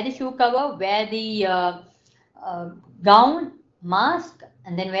PPE: wear the shoe cover, wear the gown, mask,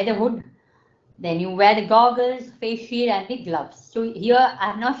 and then wear the hood. Then you wear the goggles, face shield, and the gloves. So here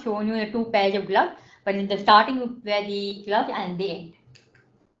I have not shown you the two pairs of gloves, but in the starting you wear the gloves and the end.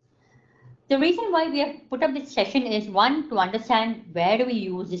 The reason why we have put up this session is, one, to understand where do we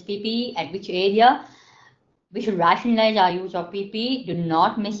use this PPE, at which area. We should rationalize our use of PPE, do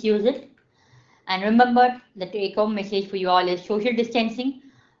not misuse it. And remember, the take-home message for you all is social distancing,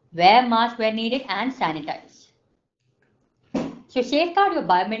 wear masks where needed, and sanitize. So safeguard your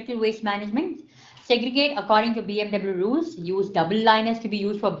biomedical waste management. Segregate according to BMW rules. Use double liners to be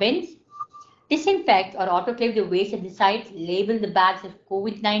used for bins. Disinfect or autoclave the waste at the sites. Label the bags of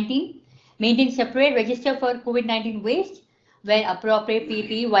COVID-19. Maintain separate register for COVID-19 waste. Wear appropriate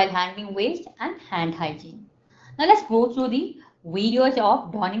PPE while handling waste, and hand hygiene. Now let's go through the videos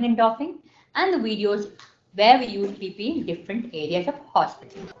of donning and doffing and the videos where we use PPE in different areas of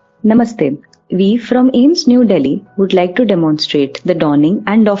hospital. Namaste. We from AIIMS New Delhi would like to demonstrate the donning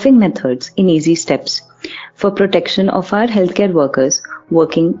and doffing methods in easy steps for protection of our healthcare workers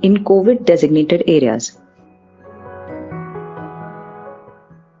working in COVID designated areas.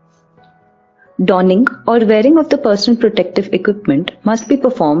 Donning or wearing of the personal protective equipment must be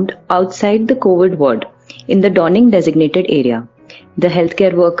performed outside the COVID ward in the donning designated area. The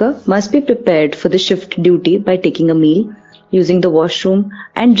healthcare worker must be prepared for the shift duty by taking a meal, using the washroom,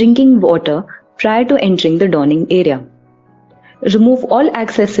 and drinking water prior to entering the donning area. Remove all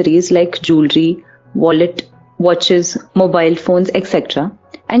accessories like jewelry, wallet, watches, mobile phones, etc.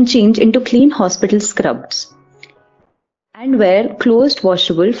 and change into clean hospital scrubs. And wear closed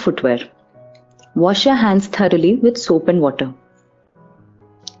washable footwear. Wash your hands thoroughly with soap and water.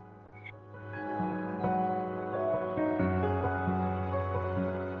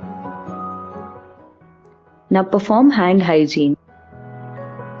 Now perform hand hygiene.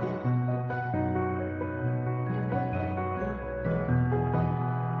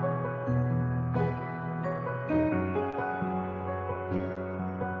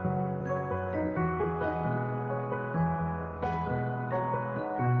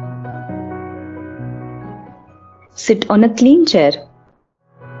 Sit on a clean chair.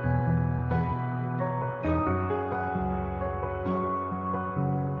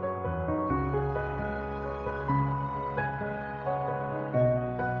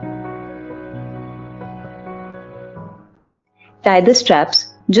 Tie the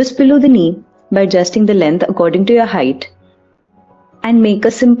straps just below the knee by adjusting the length according to your height, and make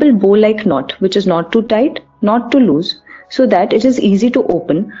a simple bow-like knot which is not too tight, not too loose, so that it is easy to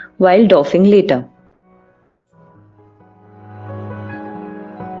open while doffing later.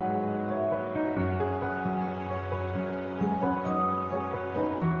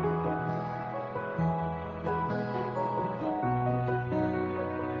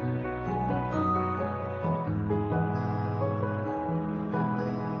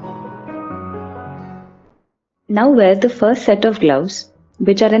 Now wear the first set of gloves,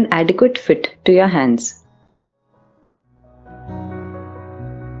 which are an adequate fit to your hands.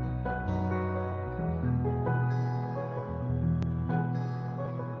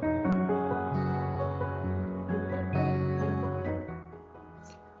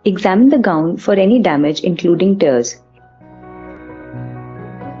 Examine the gown for any damage, including tears.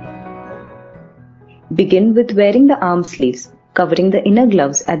 Begin with wearing the arm sleeves, covering the inner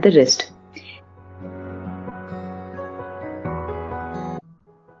gloves at the wrist.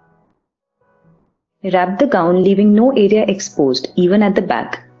 Wrap the gown, leaving no area exposed, even at the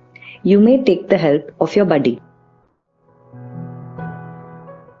back. You may take the help of your buddy.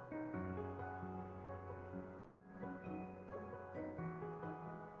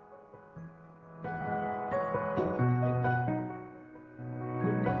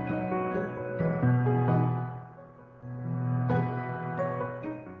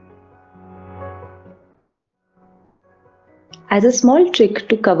 As a small trick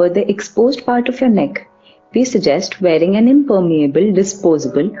to cover the exposed part of your neck, we suggest wearing an impermeable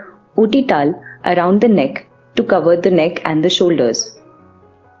disposable OT towel around the neck to cover the neck and the shoulders.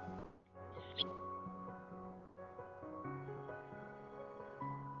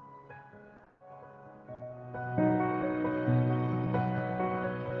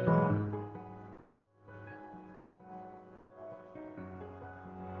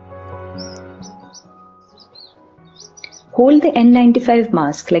 Hold the N95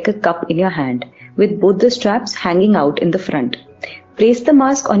 mask like a cup in your hand, with both the straps hanging out in the front. Place the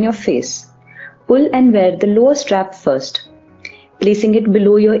mask on your face. pull and wear the lower strap first, placing it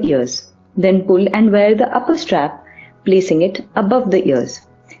below your ears. Then pull and wear the upper strap, placing it above the ears.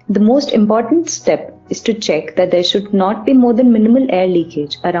 The most important step is to check that there should not be more than minimal air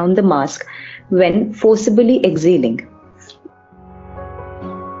leakage around the mask when forcibly exhaling.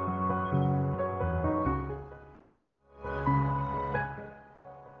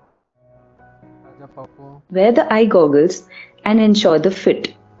 Wear the eye goggles and ensure the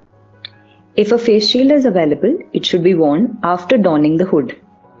fit. If a face shield is available, it should be worn after donning the hood.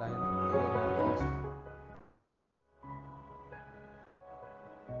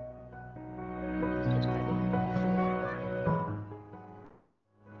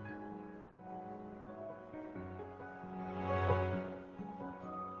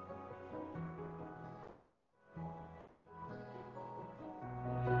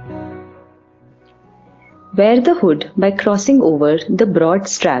 Wear the hood by crossing over the broad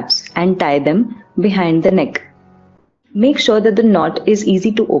straps and tie them behind the neck. Make sure that the knot is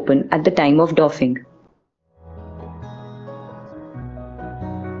easy to open at the time of doffing.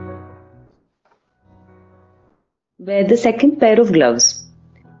 Wear the second pair of gloves.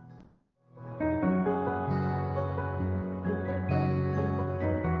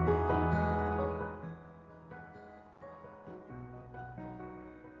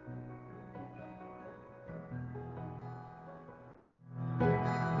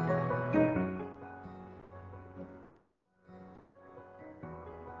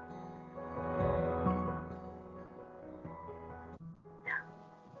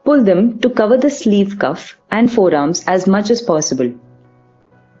 Pull them to cover the sleeve cuff and forearms as much as possible.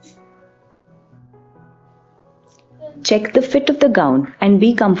 Check the fit of the gown and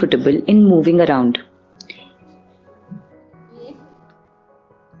be comfortable in moving around.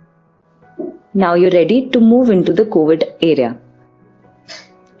 Now you're ready to move into the COVID area.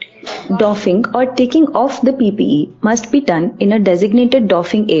 Doffing or taking off the PPE must be done in a designated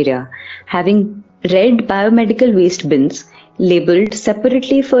doffing area, having red biomedical waste bins labeled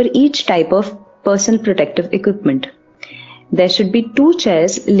separately for each type of personal protective equipment. There should be 2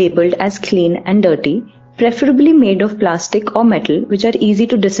 chairs labeled as clean and dirty, preferably made of plastic or metal, which are easy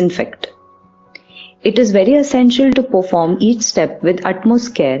to disinfect. It is very essential to perform each step with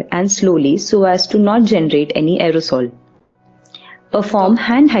utmost care and slowly so as to not generate any aerosol. Perform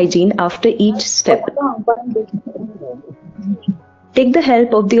hand hygiene after each step. Take the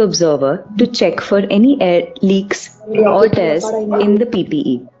help of the observer to check for any air leaks or tears in the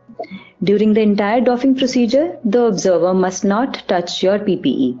PPE. During the entire doffing procedure, the observer must not touch your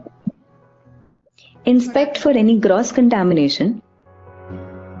PPE. Inspect for any gross contamination.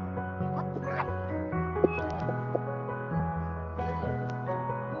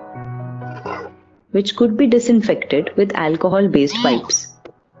 Which could be disinfected with alcohol-based wipes.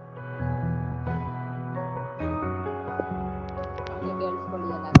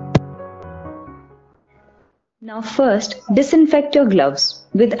 Now first, disinfect your gloves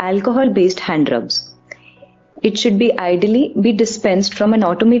with alcohol-based hand rubs. It should be ideally be dispensed from an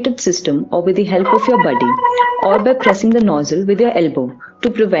automated system or with the help of your buddy or by pressing the nozzle with your elbow to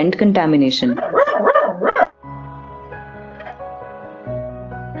prevent contamination.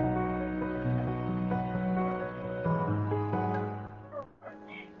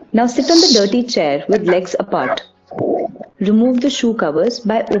 Now sit on the dirty chair with legs apart. Remove the shoe covers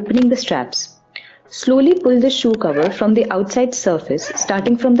by opening the straps. Slowly pull the shoe cover from the outside surface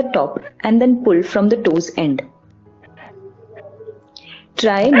starting from the top and then pull from the toes end.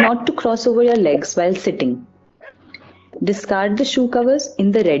 Try not to cross over your legs while sitting. Discard the shoe covers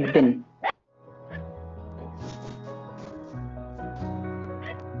in the red bin.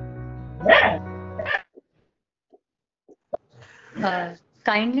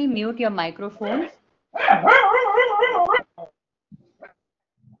 Kindly mute your microphone.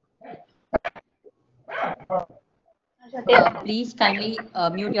 Please kindly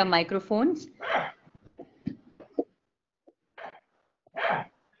mute your microphones.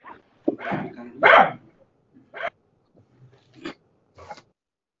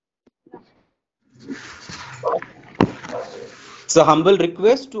 So humble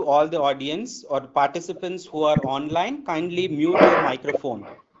request to all the audience or participants who are online, kindly mute your microphone.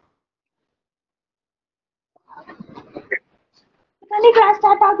 class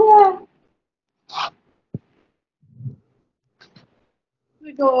start आ गया है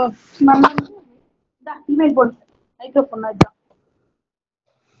तो number दा email बोल microphone आ जा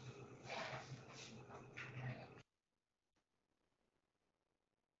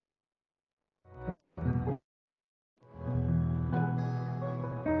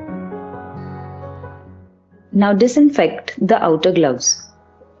Now disinfect the outer gloves.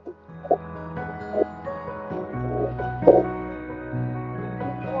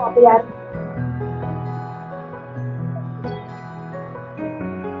 அப்ப யாரு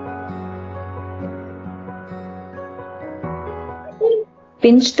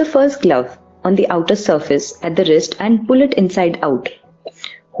Pinch the first glove on the outer surface at the wrist and pull it inside out.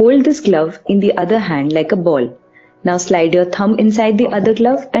 Hold this glove in the other hand like a ball. Now slide your thumb inside the other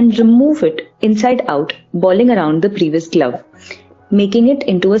glove and remove it inside out, balling around the previous glove, making it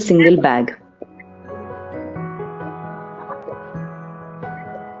into a single bag.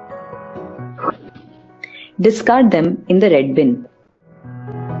 Discard them in the red bin.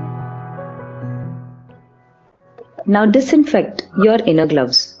 Now disinfect your inner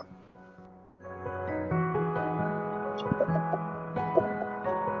gloves.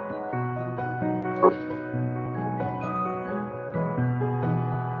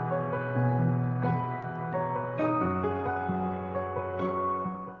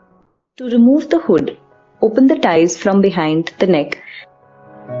 To remove the hood, open the ties from behind the neck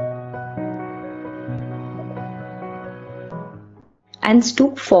and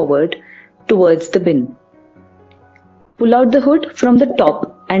stoop forward towards the bin. Pull out the hood from the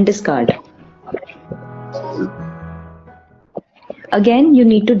top and discard. Again, you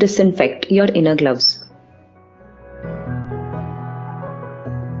need to disinfect your inner gloves.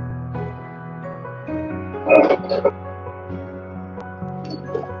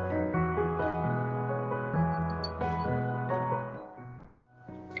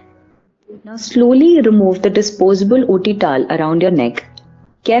 Now slowly remove the disposable OT towel around your neck,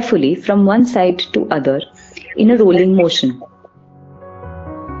 carefully from one side to other in a rolling motion.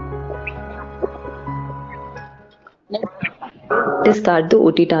 Discard the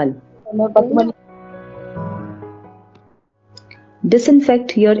OT towel.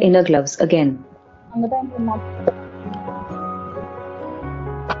 Disinfect your inner gloves again.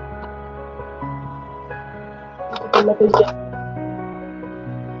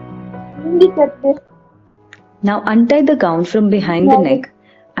 Now untie the gown from behind the neck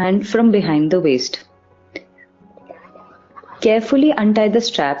and from behind the waist. Carefully untie the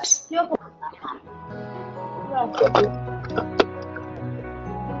straps.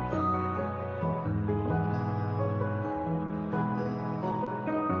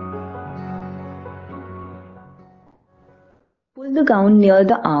 Pull the gown near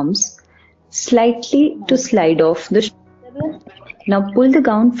the arms, slightly to slide off the Now pull the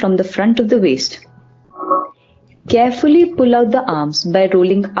gown from the front of the waist. Carefully pull out the arms by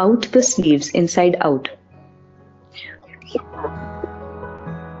rolling out the sleeves inside out.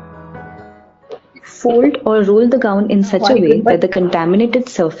 Fold or roll the gown in such a way that the contaminated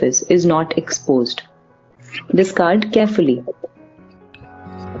surface is not exposed. Discard carefully.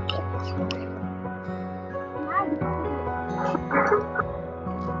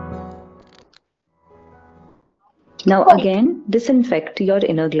 Now again, disinfect your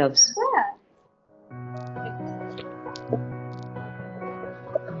inner gloves.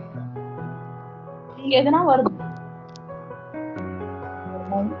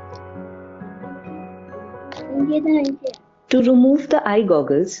 To remove the eye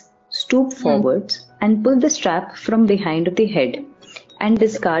goggles, stoop forwards and pull the strap from behind the head and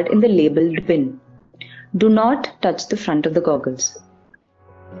discard in the labeled bin. Do not touch the front of the goggles.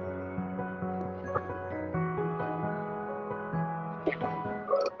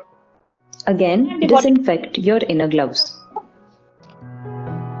 Again, disinfect your inner gloves.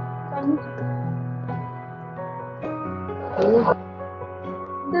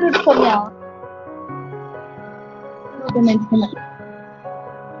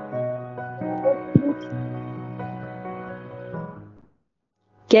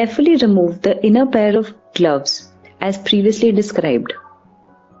 Carefully remove the inner pair of gloves as previously described.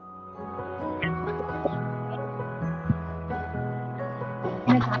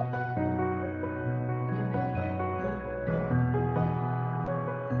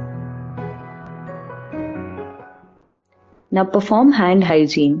 Now perform hand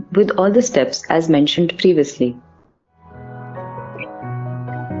hygiene with all the steps as mentioned previously.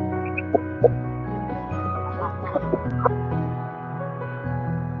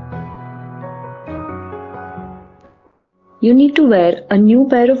 You need to wear a new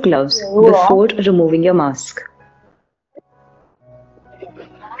pair of gloves before removing your mask.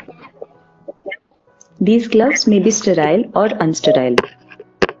 These gloves may be sterile or unsterile.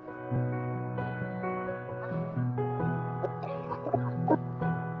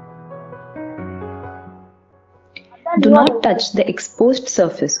 Do not touch the exposed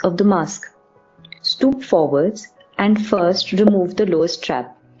surface of the mask. Stoop forwards and first remove the lower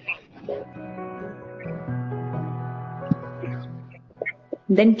strap.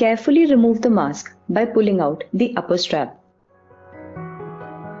 Then carefully remove the mask by pulling out the upper strap.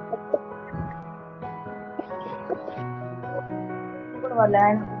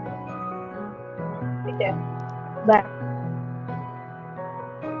 land. Back.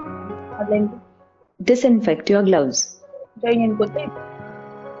 Disinfect your gloves.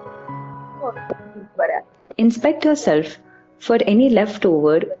 Inspect yourself for any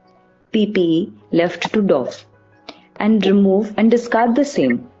leftover PPE left to doff and remove and discard the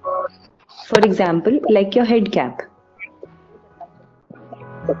same. For example, like your head cap.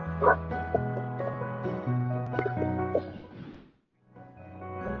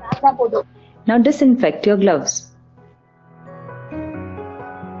 Now disinfect your gloves.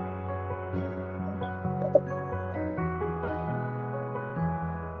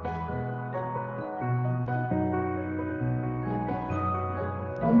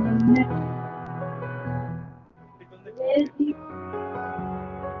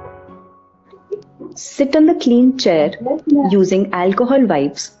 Sit on the clean chair using alcohol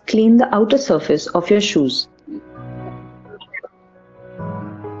wipes. Clean the outer surface of your shoes.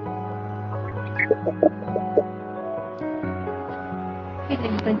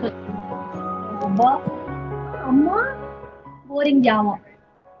 Boring jama.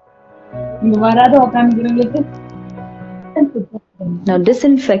 Now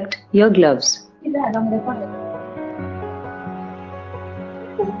disinfect your gloves.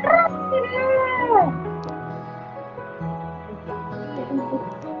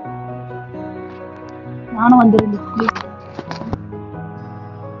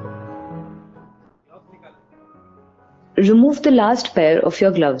 Remove the last pair of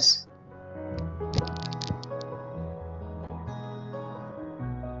your gloves.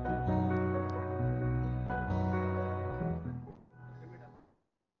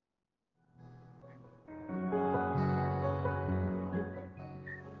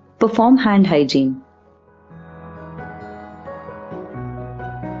 Perform hand hygiene.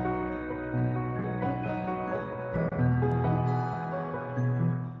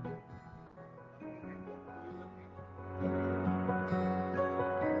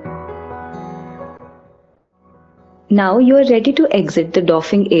 Now you are ready to exit the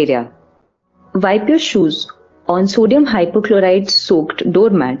doffing area. Wipe your shoes on sodium hypochlorite soaked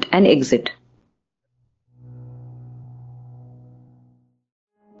doormat and exit.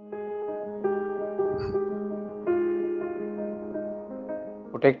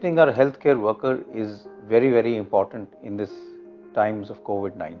 Protecting our healthcare worker is very important in this times of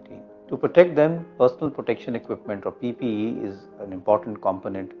COVID-19. To protect them, personal protection equipment or PPE is an important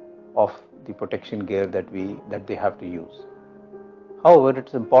component of the protection gear that they have to use. However,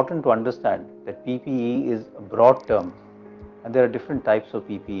 it's important to understand that PPE is a broad term and there are different types of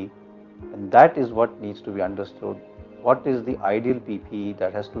PPE, and that is what needs to be understood. What is the ideal PPE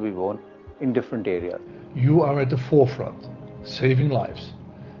that has to be worn in different areas? You are at the forefront, saving lives.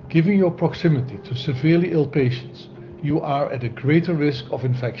 Given your proximity to severely ill patients, you are at a greater risk of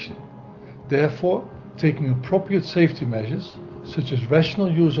infection. Therefore, taking appropriate safety measures, such as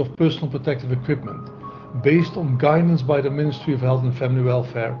rational use of personal protective equipment, based on guidance by the Ministry of Health and Family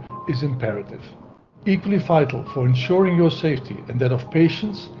Welfare, is imperative. Equally vital for ensuring your safety and that of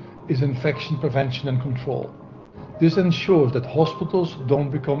patients is infection prevention and control. This ensures that hospitals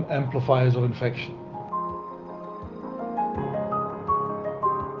don't become amplifiers of infection.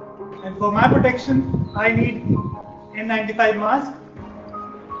 And for my protection, I need N95 mask,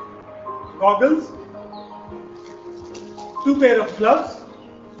 goggles, 2 pair of gloves,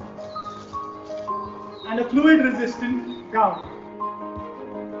 and a fluid-resistant gown.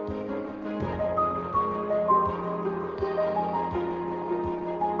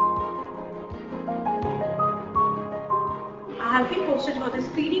 I have been posted for the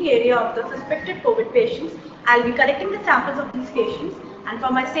screening area of the suspected COVID patients. I'll be collecting the samples of these patients, and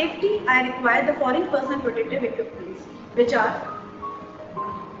for my safety, I require the following personal protective equipments, which are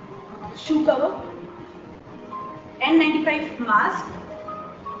shoe cover, N95 mask,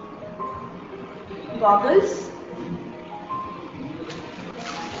 goggles,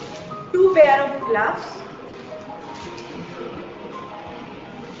 2 pair of gloves,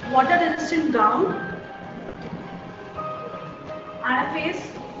 water-resistant gown, and a face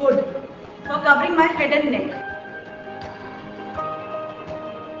hood for covering my head and neck.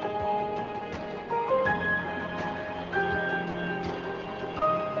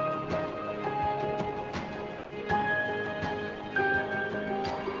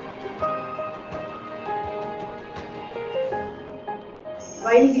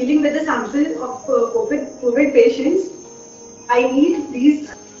 While dealing with the sample of COVID patients, I need these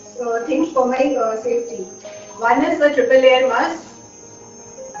things for my safety. One is a triple layer mask,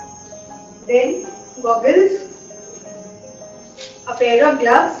 then goggles, a pair of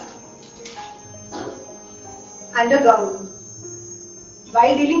gloves, and a gown.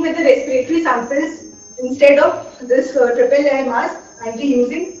 While dealing with the respiratory samples, instead of this triple layer mask, I'll be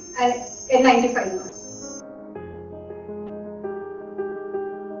using an N95 mask.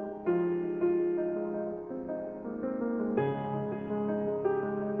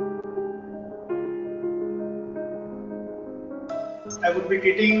 I would be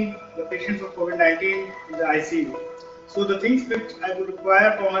treating the patients of COVID-19 in the ICU. So the things which I would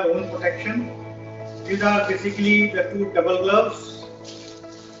require for my own protection, these are basically the two double gloves,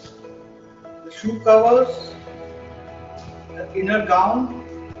 the shoe covers, the inner gown.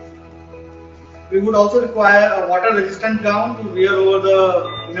 We would also require a water-resistant gown to wear over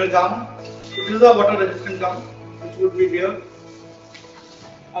the inner gown. So this is a water-resistant gown which would be there.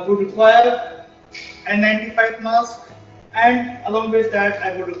 I would require N95 mask, and along with that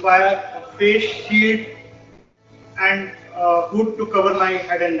I would require a face shield and a hood to cover my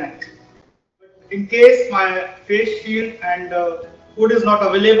head and neck. In case my face shield and hood is not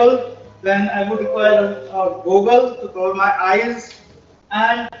available, then I would require a goggle to cover my eyes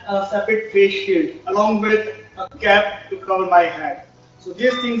and a separate face shield along with a cap to cover my head. So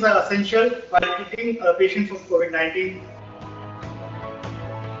these things are essential while treating patients of COVID-19.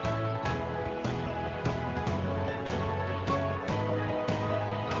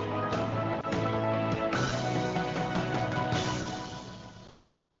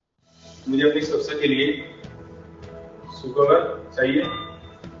 मुझे अपनी सुरक्षा के लिए shoe cover चाहिए,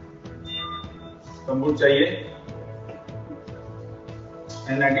 gumboot चाहिए,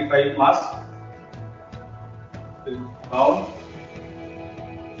 N95 mask, gown,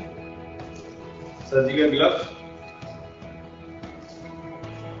 surgical gloves,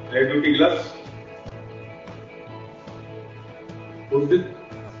 light duty gloves, hood.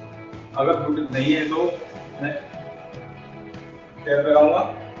 अगर hood नहीं है तो मैं कैप लगाऊंगा,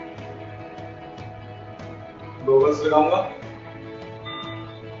 गॉगल्स लगाऊंगा,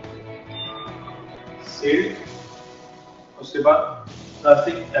 शील्ड, उसके बाद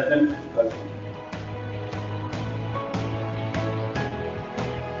प्लास्टिक एपरन लगाऊंगा।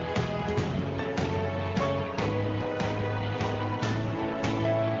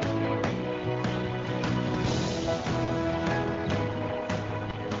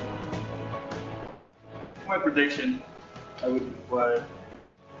 For my protection, I would require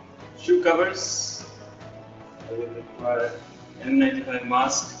shoe covers, I would require N95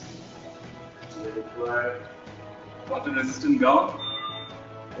 mask, I would require water-resistant gown,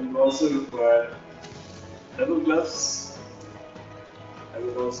 I would also require double gloves, I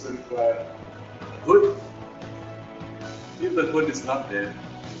would also require a hood. If the hood is not there,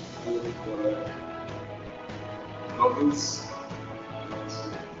 I would require goggles.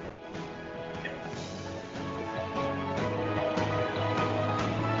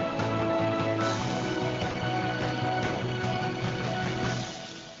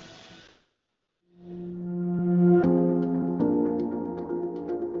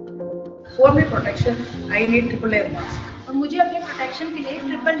 For my protection, I need triple layer mask. और मुझे अपने protection के लिए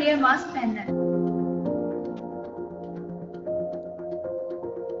triple layer mask पहनना है।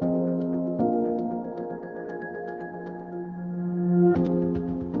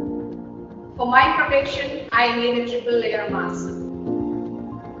 For my protection, I need a triple layer mask.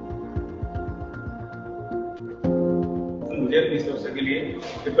 मुझे अपनी सुरक्षा के लिए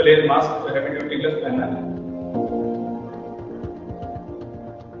ट्रिपल लेयर मास्क और हैवी ड्यूटी ग्लव्स पहनना है।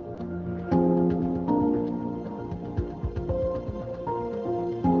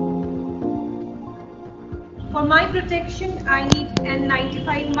 For my protection, I need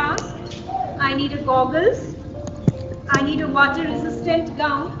N95 mask, I need a goggles, I need a water-resistant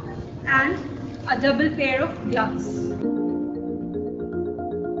gown and a double pair of gloves.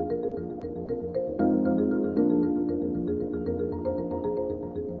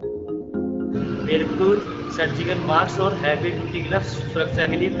 मेरे को सर्जिकल मास्क और हैवी ड्यूटी ग्लव्स सुरक्षा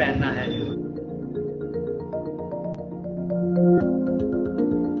के लिए पहनना है।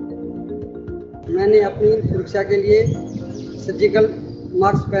 मैंने अपनी सुरक्षा के लिए सर्जिकल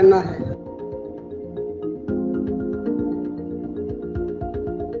मास्क पहनना है।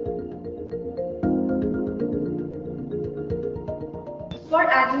 For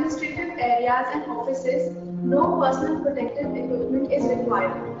administrative areas and offices, no personal protective equipment is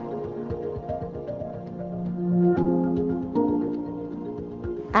required.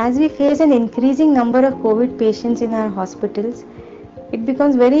 As we face an increasing number of COVID patients in our hospitals, it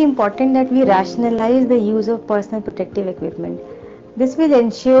becomes very important that we rationalize the use of personal protective equipment. This will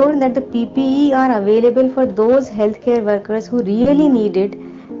ensure that the PPE are available for those healthcare workers who really need it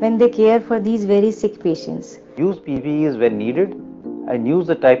when they care for these very sick patients. Use PPEs when needed and use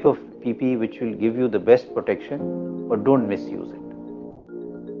the type of PPE which will give you the best protection, but don't misuse it.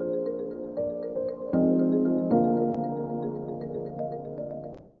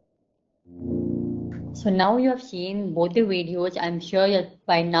 So now you have seen both the videos. I'm sure that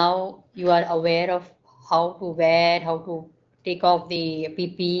by now you are aware of how to wear, how to take off the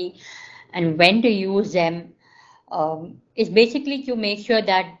PPE, and when to use them. It's basically to make sure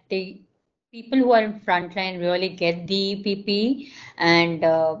that the people who are in front line really get the PPE and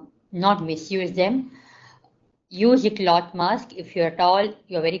not misuse them. Use a cloth mask if you're at all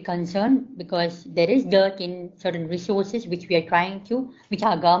you're very concerned, because there is dearth in certain resources which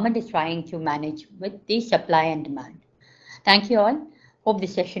our government is trying to manage with the supply and demand. Thank you all. Hope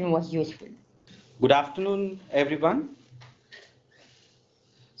this session was useful. Good afternoon, everyone.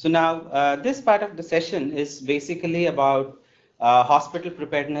 So now this part of the session is basically about hospital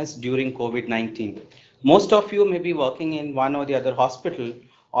preparedness during COVID-19. Most of you may be working in one or the other hospital,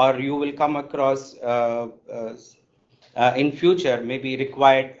 or you will come across in future maybe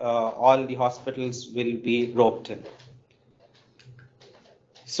required all the hospitals will be roped in.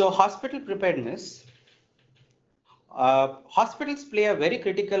 So hospital preparedness. Hospitals play a very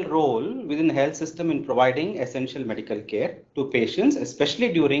critical role within the health system in providing essential medical care to patients,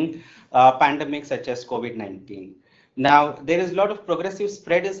 especially during pandemics such as COVID-19. Now, there is a lot of progressive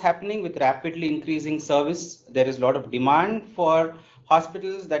spread is happening with rapidly increasing service. There is a lot of demand for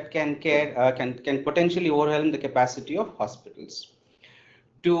hospitals that can potentially overwhelm the capacity of hospitals.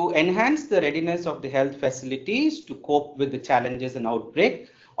 To enhance the readiness of the health facilities to cope with the challenges and outbreak,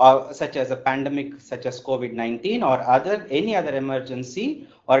 such as a pandemic such as COVID-19 or any other emergency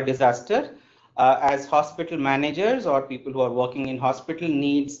or disaster, as hospital managers or people who are working in hospital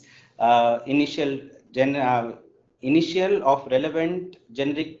needs initial of relevant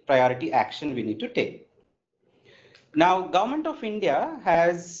generic priority action we need to take. Now, Government of India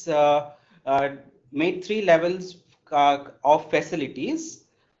has made 3 levels of facilities.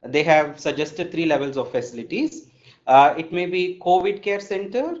 They have suggested 3 levels of facilities. It may be COVID care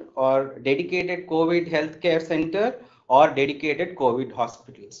center or dedicated COVID health care center or dedicated COVID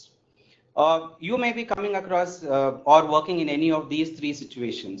hospitals. You may be coming across or working in any of these 3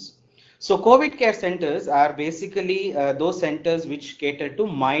 situations. So COVID care centers are basically those centers which cater to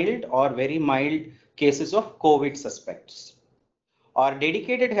mild or very mild cases of COVID suspects. Our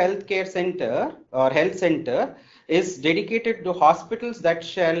dedicated health care center or health center is dedicated to hospitals that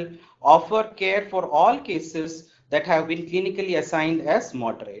shall offer care for all cases that have been clinically assigned as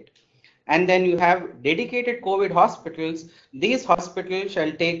moderate. And then you have dedicated COVID hospitals. These hospitals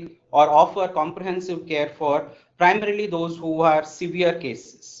shall take or offer comprehensive care for primarily those who are severe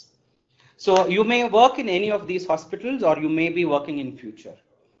cases. So you may work in any of these hospitals or you may be working in future.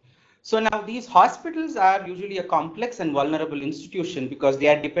 So now these hospitals are usually a complex and vulnerable institution because they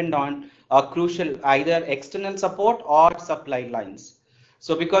are dependent on crucial either external support or supply lines.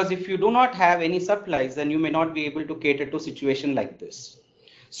 So because if you do not have any supplies, then you may not be able to cater to a situation like this.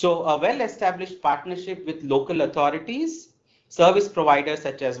 So a well-established partnership with local authorities, service providers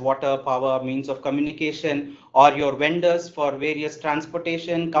such as water, power, means of communication, or your vendors for various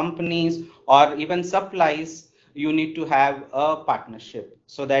transportation companies or even supplies, you need to have a partnership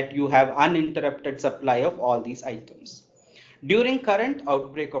so that you have uninterrupted supply of all these items. During current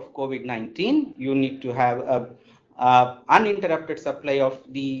outbreak of COVID-19, you need to have a uninterrupted supply of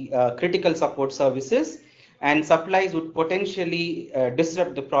the critical support services, and supplies would potentially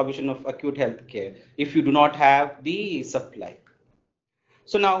disrupt the provision of acute health care if you do not have the supply.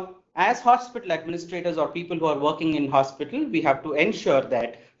 So now, as hospital administrators or people who are working in hospital, we have to ensure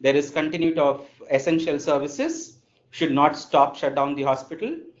that there is continuity of essential services, should not shut down the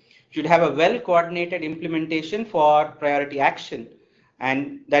hospital, should have a well-coordinated implementation for priority action,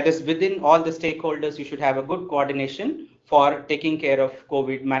 and that is within all the stakeholders. You should have a good coordination for taking care of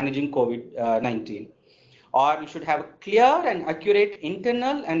managing COVID-19. Or you should have clear and accurate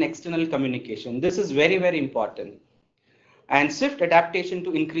internal and external communication. This is very, very important. And swift adaptation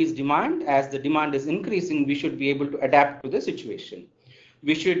to increased demand. As the demand is increasing, we should be able to adapt to the situation.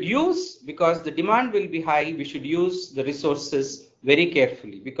 We should use, because the demand will be high, we should use the resources very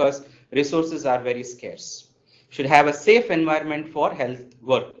carefully because resources are very scarce. Should have a safe environment for health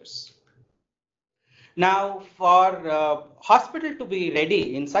workers. Now, for hospital to be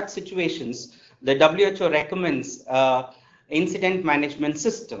ready in such situations, the WHO recommends incident management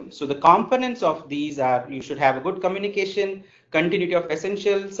system. So the components of these are, you should have a good communication, continuity of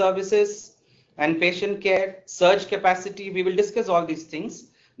essential services and patient care, surge capacity. We will discuss all these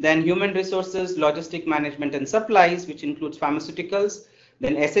things. Then human resources, logistic management and supplies, which includes pharmaceuticals,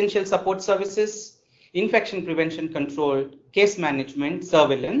 then essential support services, infection prevention control, case management,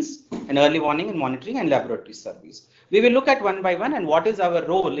 surveillance, and early warning and monitoring and laboratory service. We will look at one by one and what is our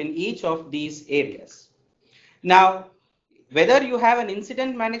role in each of these areas. Now, Whether you have an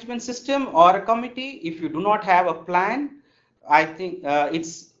incident management system or a committee, if you do not have a plan, I think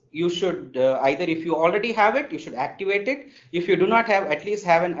you should either, if you already have it, you should activate it. If you do not have, at least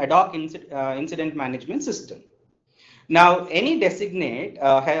have an ad hoc incident management system. Now, any designate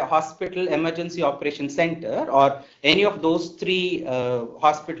hospital emergency operation center or any of those three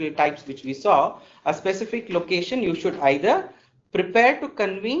hospital types which we saw, a specific location, you should either prepare to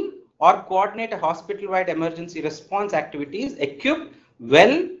convene or coordinate a hospital-wide emergency response activities equipped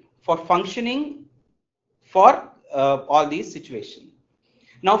well for functioning for all these situations.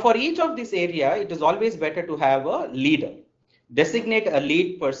 Now, for each of this area, it is always better to have a leader. Designate a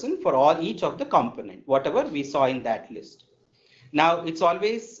lead person for each of the component, whatever we saw in that list. Now, it's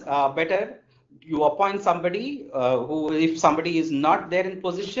always better you appoint somebody who, if somebody is not there in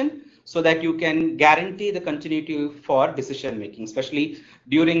position, so that you can guarantee the continuity for decision making. Especially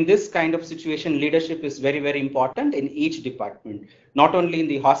during this kind of situation, leadership is very, very important in each department, not only in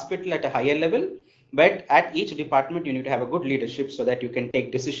the hospital at a higher level, but at each department you need to have a good leadership so that you can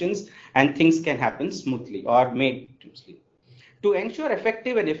take decisions and things can happen smoothly or made smoothly. To ensure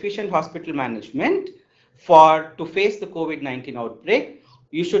effective and efficient hospital management to face the COVID-19 outbreak,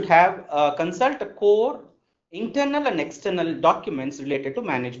 you should have consult a core internal and external documents related to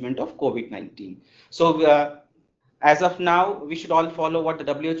management of COVID-19. So as of now, we should all follow what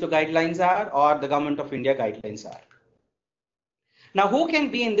the WHO guidelines are or the Government of India guidelines are. Now, who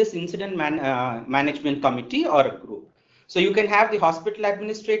can be in this incident management committee or a group? So you can have the hospital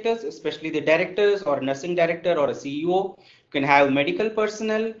administrators, especially the directors or nursing director or a CEO. You can have medical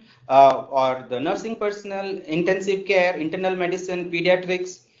personnel or the nursing personnel, intensive care, internal medicine,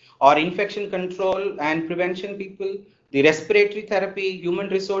 pediatrics, or infection control and prevention people, the respiratory therapy, human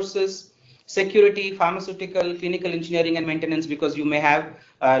resources, security, pharmaceutical, clinical engineering and maintenance, because you may have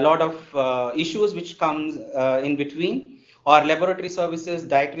a lot of issues which comes in between, or laboratory services,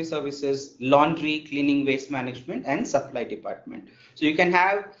 dietary services, laundry, cleaning, waste management, and supply department. So you can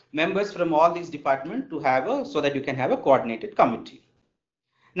have members from all these departments to have so that you can have a coordinated committee.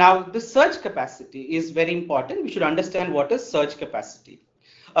 Now, the surge capacity is very important. We should understand what is surge capacity.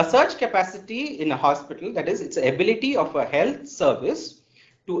 A surge capacity in a hospital, that is, its ability of a health service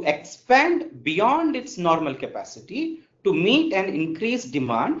to expand beyond its normal capacity to meet an increased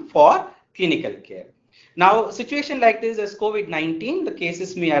demand for clinical care. Now, a situation like this as COVID-19, the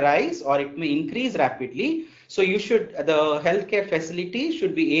cases may arise or it may increase rapidly. So the healthcare facility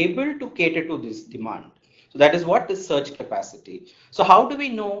should be able to cater to this demand. So that is what is surge capacity. So how do we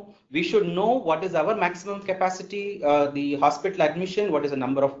know? We should know what is our maximum capacity, the hospital admission, what is the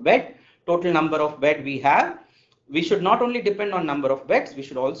number of bed, total number of bed we have. We should not only depend on number of beds, we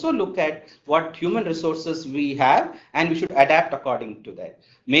should also look at what human resources we have and we should adapt according to that.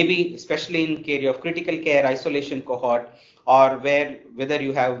 Maybe especially in area of critical care, isolation cohort, or whether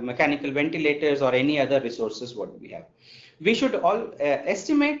you have mechanical ventilators or any other resources, what we have. We should all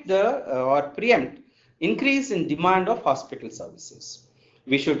estimate or preempt increase in demand of hospital services.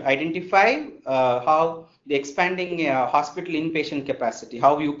 We should identify how the expanding hospital inpatient capacity,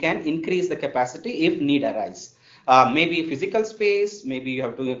 how you can increase the capacity if need arise. Maybe physical space, maybe you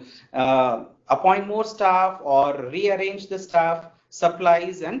have to appoint more staff or rearrange the staff,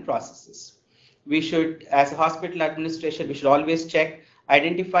 supplies and processes. We should, as a hospital administration, we should always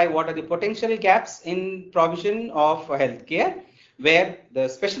identify what are the potential gaps in provision of healthcare, where the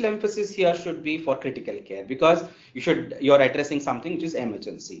special emphasis here should be for critical care, because you're addressing something which is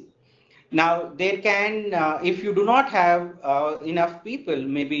emergency. Now, there can, if you do not have enough people,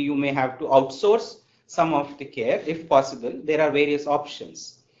 maybe you may have to outsource some of the care if possible. There are various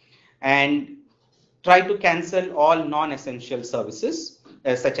options, and try to cancel all non-essential services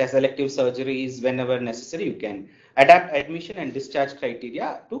such as elective surgeries whenever necessary. You can adapt admission and discharge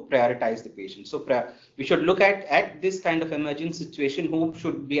criteria to prioritize the patient. So we should look at this kind of emergency situation, who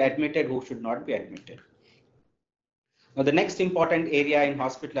should be admitted, who should not be admitted. Now, the next important area in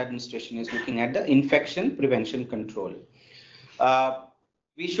hospital administration is looking at the infection prevention control.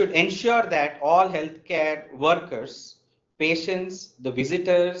 We should ensure that all healthcare workers, patients, the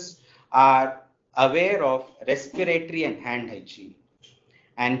visitors are aware of respiratory and hand hygiene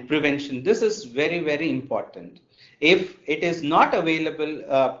and prevention. This is very, very important. If it is not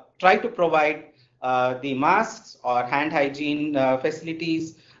available, try to provide the masks or hand hygiene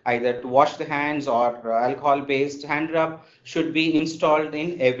facilities, either to wash the hands or alcohol-based hand rub should be installed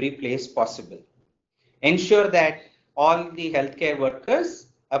in every place possible. Ensure that all the healthcare workers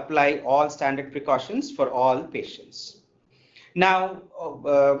apply all standard precautions for all patients. Now,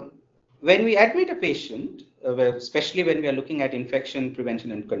 when we admit a patient, especially when we are looking at infection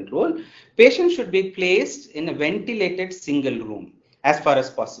prevention and control, patients should be placed in a ventilated single room as far as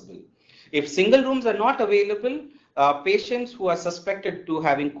possible. If single rooms are not available, patients who are suspected to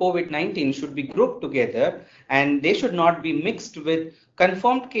having COVID-19 should be grouped together, and they should not be mixed with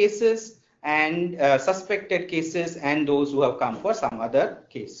confirmed cases and suspected cases and those who have come for some other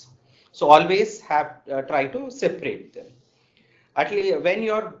case. So always have try to separate them. At least when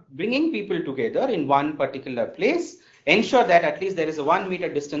you're bringing people together in one particular place, ensure that at least there is a 1 meter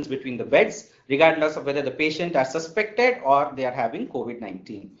distance between the beds, regardless of whether the patient are suspected or they are having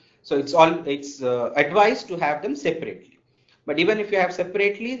COVID-19. So it's advised to have them separately. But even if you have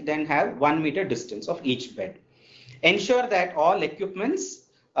separately, then have 1 meter distance of each bed. Ensure that all equipments,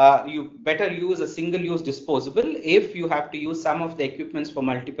 you better use a single-use disposable. If you have to use some of the equipments for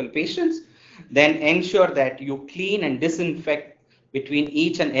multiple patients, then ensure that you clean and disinfect between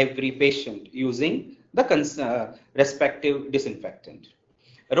each and every patient using the respective disinfectant.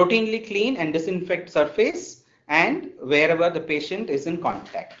 Routinely clean and disinfect surface and wherever the patient is in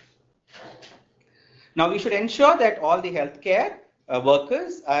contact. Now we should ensure that all the healthcare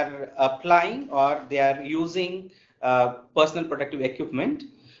workers are applying or they are using personal protective equipment,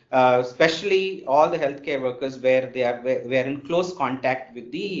 especially all the healthcare workers where they are in close contact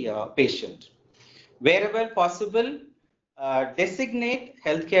with the patient. Wherever possible, designate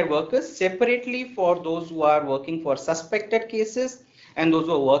healthcare workers separately for those who are working for suspected cases and those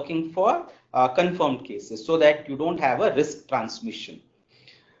who are working for confirmed cases, so that you don't have a risk transmission.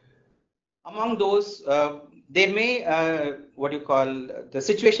 Among those, there may, the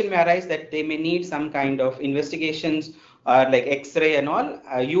situation may arise that they may need some kind of investigations like X-ray and all,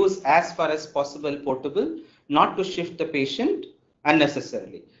 use as far as possible portable, not to shift the patient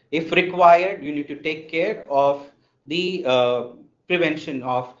unnecessarily. If required, you need to take care of the prevention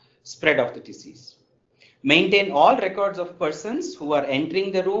of spread of the disease. Maintain all records of persons who are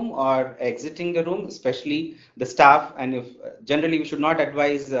entering the room or exiting the room, especially the staff. And if generally we should not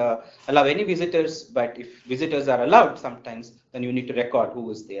advise allow any visitors, but if visitors are allowed sometimes, then you need to record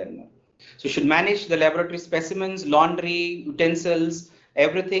who is there. So you should manage the laboratory specimens, laundry, utensils,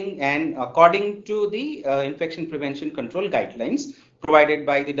 everything, and according to the infection prevention control guidelines provided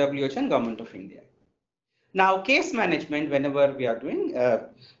by the WHO and Government of India. Now, case management, whenever we are doing,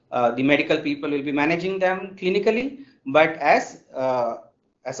 the medical people will be managing them clinically, but as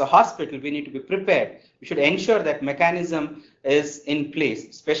a hospital, we need to be prepared. We should ensure that mechanism is in place,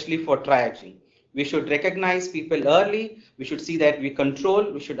 especially for triaging. We should recognize people early. We should see that we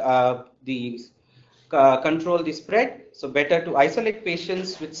control. We should control the spread. So better to isolate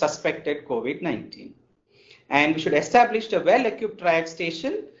patients with suspected COVID-19. And we should establish a well-equipped triage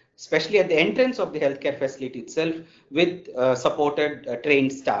station, especially at the entrance of the healthcare facility itself, with supported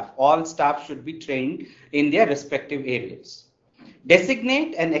trained staff. All staff should be trained in their respective areas.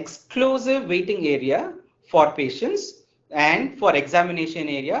 Designate an exclusive waiting area for patients and for examination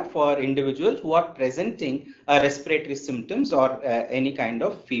area for individuals who are presenting respiratory symptoms or any kind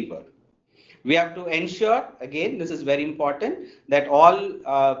of fever. We have to ensure, again, this is very important, that all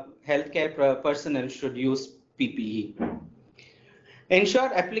healthcare personnel should use PPE.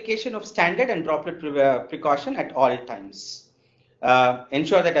 Ensure application of standard and droplet precaution at all times.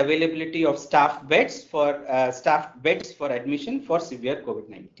 Ensure that availability of staff beds for admission for severe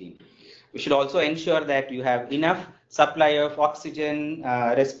COVID-19. We should also ensure that you have enough supply of oxygen,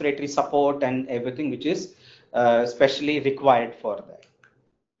 respiratory support, and everything which is specially required for the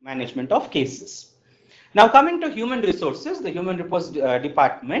management of cases. Now, coming to human resources, the human resource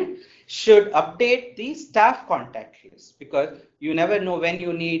department should update the staff contact list, because you never know when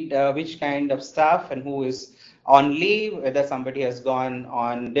you need which kind of staff and who is on leave, whether somebody has gone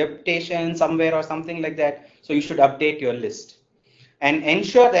on deputation somewhere or something like that. So you should update your list and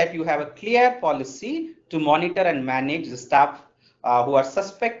ensure that you have a clear policy to monitor and manage the staff who are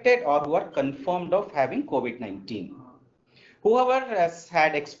suspected or who are confirmed of having COVID-19. Whoever has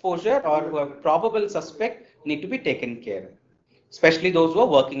had exposure or who are probable suspect need to be taken care of, especially those who are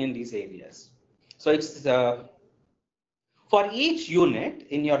working in these areas. So it's for each unit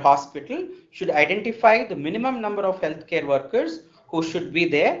in your hospital should identify the minimum number of healthcare workers who should be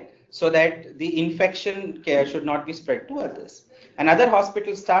there, so that the infection care should not be spread to others. And other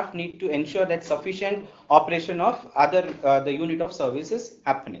hospital staff need to ensure that sufficient operation of the unit of service is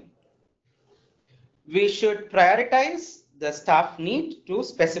happening. We should prioritize the staff need to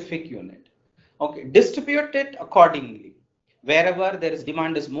specific unit. Okay, distribute it accordingly. Wherever there is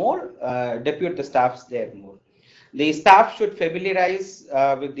demand is more, depute the staffs there more. The staff should familiarize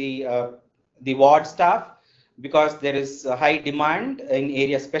with the ward staff, because there is a high demand in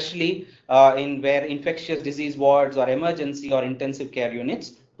areas, especially in where infectious disease wards or emergency or intensive care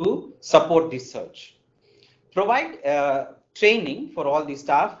units to support this surge. Provide training for all the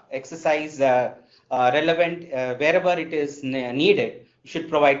staff, exercise relevant wherever it is needed. You should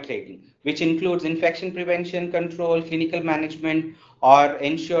provide training, which includes infection prevention, control, clinical management, or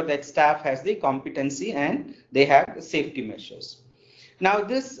ensure that staff has the competency and they have safety measures. Now,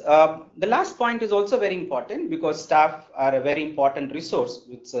 the last point is also very important because staff are a very important resource.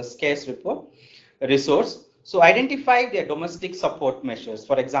 It's a scarce resource. So identify their domestic support measures.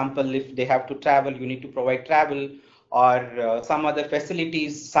 For example, if they have to travel, you need to provide travel or some other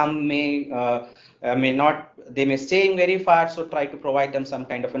facilities. Some may not, they may stay very far, so try to provide them some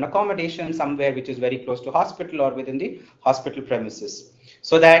kind of an accommodation somewhere which is very close to hospital or within the hospital premises.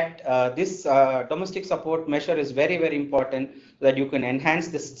 So that this domestic support measure is very, very important so that you can enhance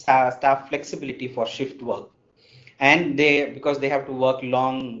the staff flexibility for shift work. And because they have to work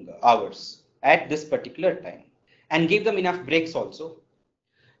long hours at this particular time, and give them enough breaks also.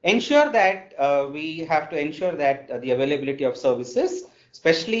 Ensure that we have to ensure that the availability of services,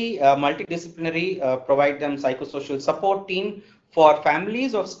 especially multidisciplinary, provide them psychosocial support team for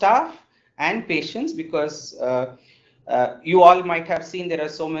families of staff and patients, because you all might have seen there are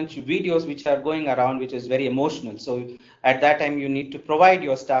so many videos which are going around which is very emotional. So at that time you need to provide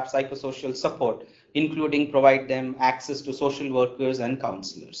your staff psychosocial support, including provide them access to social workers and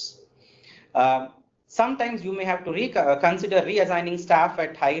counselors. Sometimes you may have to consider reassigning staff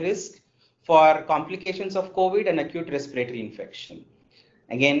at high risk for complications of COVID and acute respiratory infection.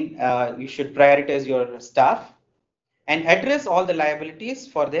 Again, you should prioritize your staff and address all the liabilities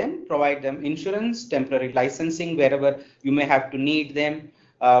for them, provide them insurance, temporary licensing wherever you may have to need them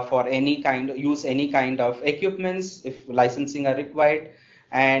for any kind of use, any kind of equipments if licensing are required,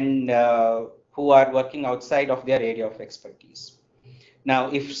 and who are working outside of their area of expertise.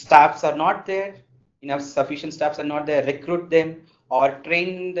 Now, if staffs are not there, enough sufficient staffs are not there, recruit them or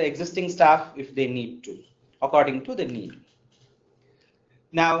train the existing staff if they need to, according to the need.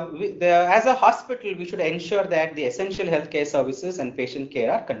 Now, as a hospital, we should ensure that the essential healthcare services and patient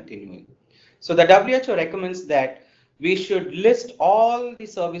care are continuing. So the WHO recommends that we should list all the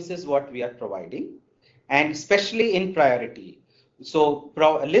services what we are providing, and especially in priority. So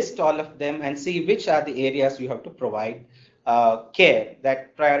list all of them and see which are the areas you have to provide care.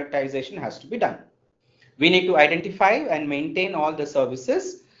 That prioritization has to be done. We need to identify and maintain all the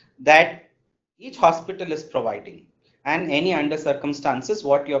services that each hospital is providing, and any under circumstances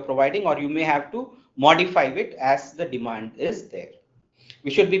what you are providing, or you may have to modify it as the demand is there.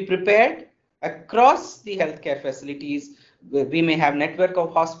 We should be prepared across the healthcare facilities. We may have network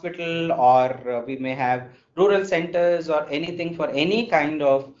of hospital, or we may have rural centers or anything for any kind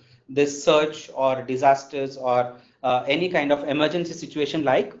of this surge or disasters or any kind of emergency situation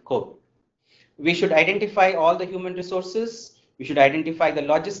like COVID. We should identify all the human resources. We should identify the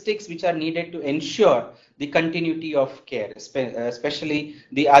logistics which are needed to ensure the continuity of care, especially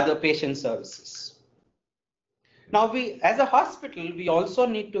the other patient services. Now, as a hospital, we also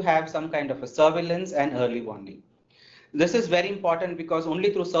need to have some kind of a surveillance and early warning. This is very important because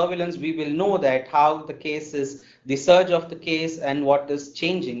only through surveillance we will know that how the case is, the surge of the case, and what is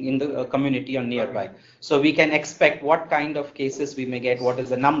changing in the community or nearby. So we can expect what kind of cases we may get, what is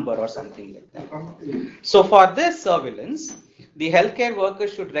the number or something like that. So for this surveillance, the healthcare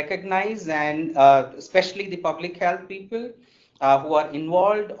workers should recognize, and especially the public health people who are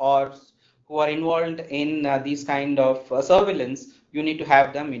involved or who are involved in these kind of surveillance, you need to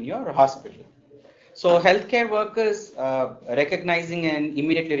have them in your hospital. So healthcare workers recognizing and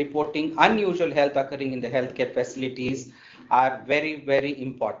immediately reporting unusual health occurring in the healthcare facilities are very, very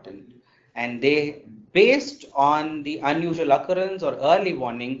important. And they, based on the unusual occurrence or early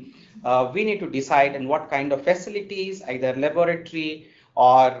warning, we need to decide on what kind of facilities, either laboratory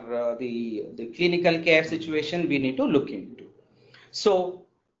or the clinical care situation, we need to look into. So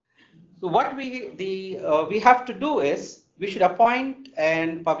what we have to do is, we should appoint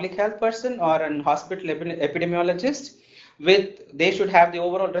a public health person or a hospital epidemiologist. They should have the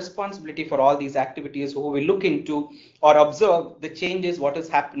overall responsibility for all these activities, who will look into or observe the changes, what is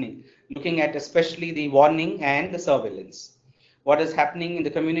happening, looking at especially the warning and the surveillance, what is happening in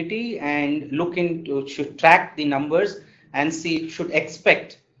the community, and should track the numbers and should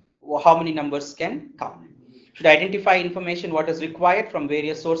expect how many numbers can come. Should identify information what is required from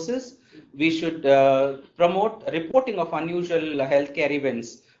various sources. We should promote reporting of unusual healthcare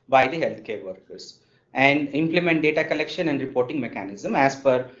events by the healthcare workers, and implement data collection and reporting mechanism as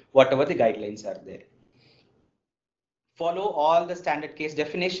per whatever the guidelines are there. follow all the standard case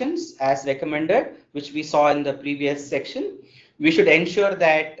definitions as recommended, which we saw in the previous section. We should ensure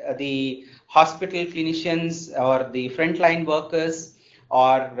that the hospital clinicians or the frontline workers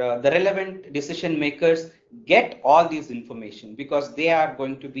or the relevant decision makers get all these information, because they are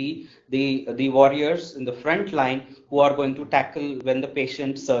going to be the warriors in the front line who are going to tackle when the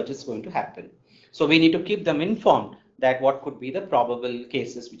patient surge is going to happen. So we need to keep them informed that what could be the probable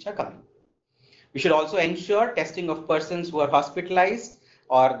cases which are coming. We should also ensure testing of persons who are hospitalized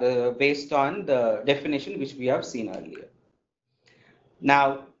or based on the definition which we have seen earlier.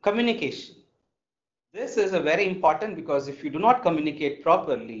 Now, communication. This is a very important, because if you do not communicate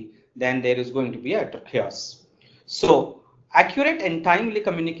properly, then there is going to be a chaos. So, accurate and timely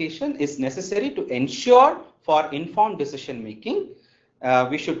communication is necessary to ensure for informed decision making.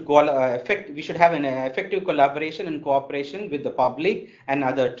 We should have an effective collaboration and cooperation with the public and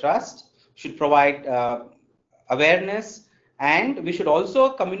other trust. Should provide awareness, and we should also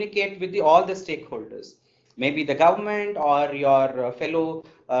communicate with all the stakeholders, maybe the government or your fellow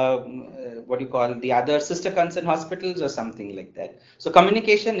the other sister concern hospitals or something like that. So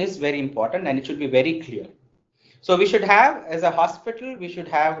communication is very important, and it should be very clear. So we should have, as a hospital, we should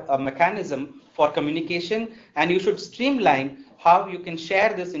have a mechanism for communication, and you should streamline how you can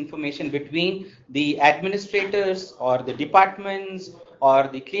share this information between the administrators or the departments or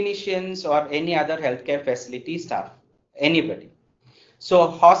the clinicians or any other healthcare facility staff, anybody. So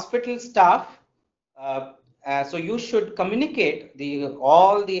hospital staff, so you should communicate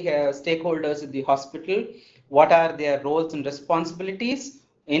all the stakeholders in the hospital, what are their roles and responsibilities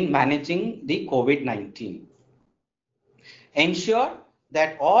in managing the COVID-19. Ensure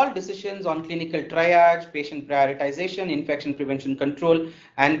that all decisions on clinical triage, patient prioritization, infection prevention control,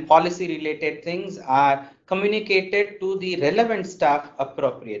 and policy related things are communicated to the relevant staff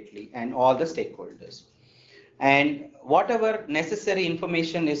appropriately and all the stakeholders. And whatever necessary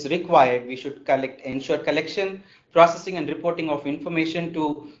information is required, we should ensure collection, processing, and reporting of information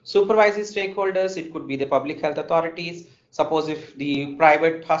to supervisory stakeholders. It could be the public health authorities, suppose if the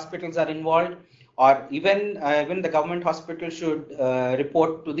private hospitals are involved, or even the government hospital should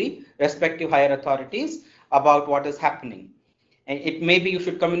report to the respective higher authorities about what is happening. And it may be you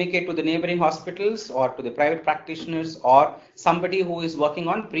should communicate to the neighboring hospitals or to the private practitioners or somebody who is working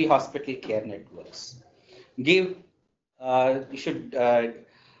on pre-hospital care networks.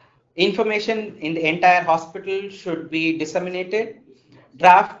 Information in the entire hospital should be disseminated.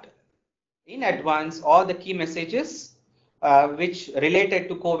 Draft in advance all the key messages which related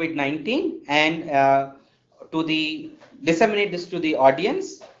to COVID-19 and disseminate this to the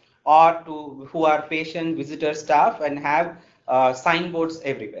audience or to who are patient, visitor, staff, and have signboards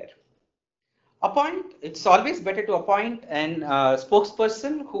everywhere. It's always better to appoint an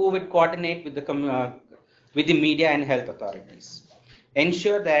spokesperson who would coordinate with the media and health authorities.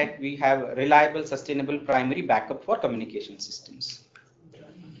 Ensure that we have reliable, sustainable primary backup for communication systems.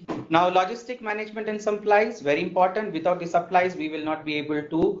 Now, logistic management and supplies, very important. Without the supplies, we will not be able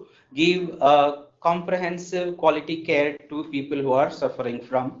to give a comprehensive quality care to people who are suffering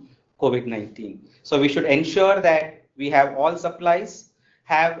from COVID-19. So we should ensure that we have all supplies,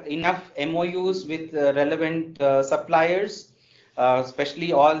 have enough MOUs with relevant suppliers,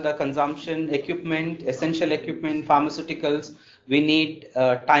 especially all the consumption equipment, essential equipment, pharmaceuticals. We need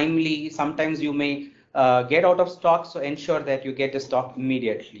timely, sometimes you may get out of stock, so ensure that you get the stock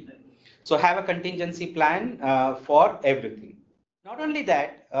immediately. So have a contingency plan for everything. Not only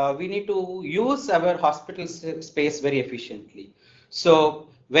that, we need to use our hospital space very efficiently. So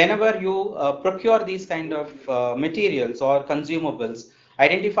whenever you procure these kind of materials or consumables,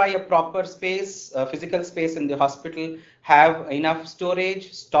 identify a proper space, physical space in the hospital, have enough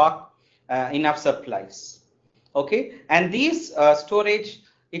storage, stock, enough supplies. Okay, and these storage,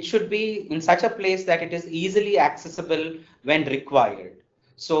 it should be in such a place that it is easily accessible when required.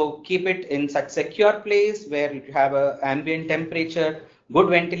 So keep it in such secure place where you have an ambient temperature, good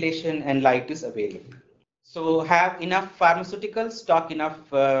ventilation, and light is available. So have enough pharmaceuticals, stock enough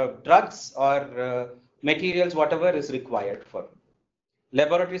drugs or materials, whatever is required for.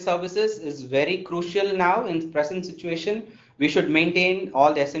 Laboratory services is very crucial now in present situation. We should maintain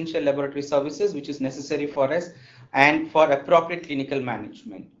all the essential laboratory services which is necessary for us and for appropriate clinical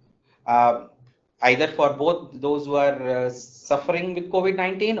management, either for both those who are suffering with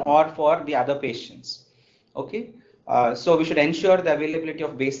COVID-19 or for the other patients. Okay, so we should ensure the availability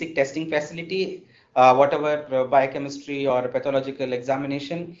of basic testing facility, whatever biochemistry or pathological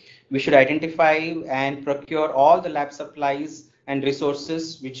examination. We should identify and procure all the lab supplies and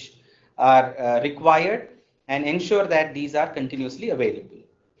resources which are required and ensure that these are continuously available.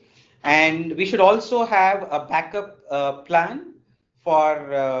 And we should also have a backup plan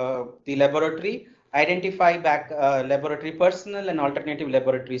for the laboratory, identify laboratory personnel and alternative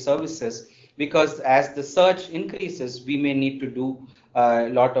laboratory services, because as the surge increases, we may need to do a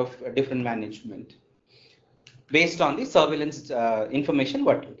lot of different management based on the surveillance information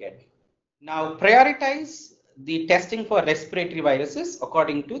what you get. Now, prioritize the testing for respiratory viruses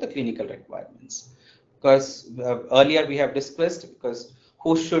according to the clinical requirements. Because earlier we have discussed because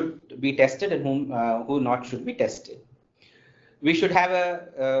who should be tested and who not should be tested. We should have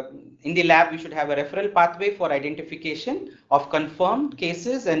in the lab, we should have a referral pathway for identification of confirmed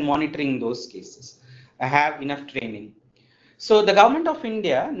cases and monitoring those cases. Have enough training. So the government of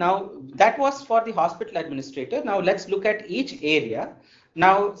India, now that was for the hospital administrator. Now let's look at each area.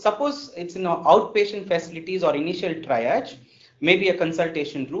 Now suppose it's in outpatient facilities or initial triage, maybe a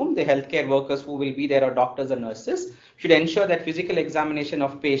consultation room, the healthcare workers who will be there or doctors or nurses should ensure that physical examination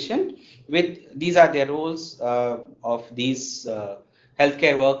of patient with, these are their roles of these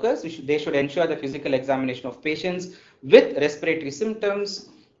healthcare workers. They should ensure the physical examination of patients with respiratory symptoms,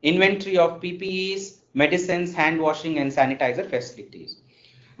 inventory of PPEs, medicines, hand washing and sanitizer facilities.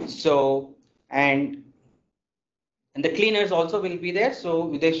 So, and the cleaners also will be there.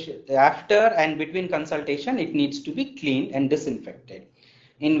 So after and between consultation, it needs to be cleaned and disinfected.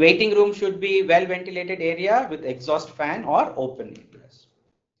 In waiting room should be well ventilated area with exhaust fan or open areas.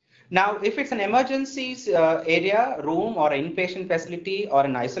 Now, if it's an emergencies area, room or inpatient facility or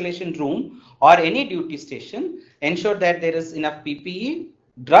an isolation room or any duty station, ensure that there is enough PPE,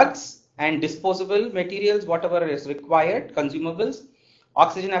 drugs and disposable materials, whatever is required, consumables,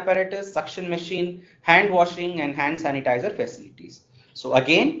 oxygen apparatus, suction machine, hand washing and hand sanitizer facilities. So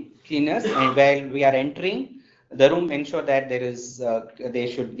again, cleaners, and while we are entering the room, ensure that there is, they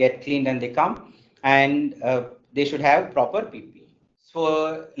should get cleaned and they come, and they should have proper PPE.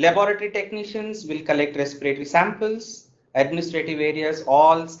 So laboratory technicians will collect respiratory samples, administrative areas,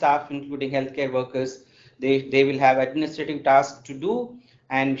 all staff including healthcare workers, they will have administrative tasks to do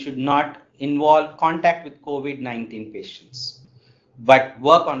and should not involve contact with COVID-19 patients, but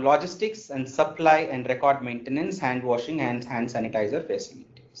work on logistics and supply and record maintenance, hand washing and hand sanitizer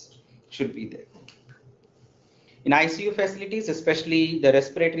facilities should be there. In ICU facilities, especially the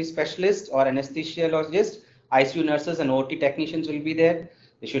respiratory specialist or anesthesiologist, ICU nurses and OT technicians will be there.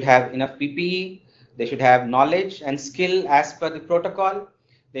 They should have enough PPE. They should have knowledge and skill as per the protocol.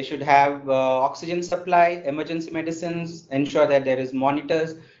 They should have oxygen supply, emergency medicines, ensure that there is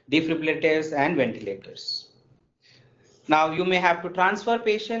monitors, defibrillators and ventilators. Now you may have to transfer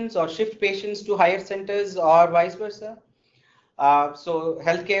patients or shift patients to higher centers or vice versa. So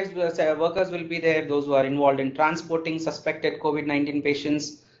healthcare workers will be there, those who are involved in transporting suspected COVID-19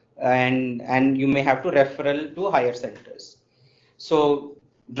 patients, and you may have to referral to higher centers. So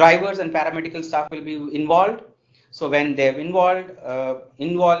drivers and paramedical staff will be involved. So when they're involved,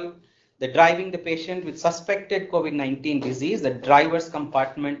 the driving the patient with suspected COVID-19 disease, the driver's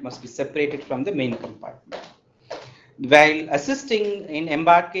compartment must be separated from the main compartment. While assisting in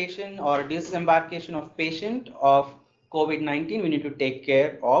embarkation or disembarkation of patient of COVID-19, we need to take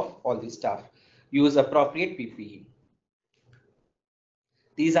care of all the stuff. Use appropriate PPE.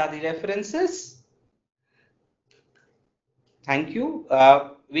 These are the references. Thank you.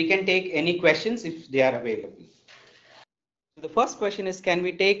 We can take any questions if they are available. So the first question is, can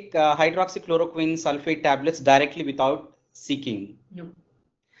we take hydroxychloroquine sulfate tablets directly without seeking? No.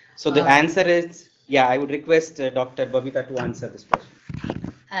 So the answer is, yeah, I would request Dr. Babita to answer this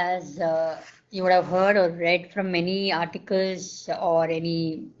question. As you would have heard or read from many articles or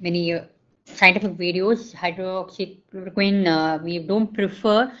many scientific videos, hydroxychloroquine we don't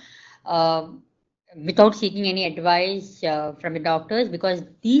prefer without seeking any advice from the doctors, because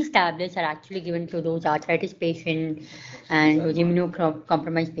these tablets are actually given to those arthritis patients and those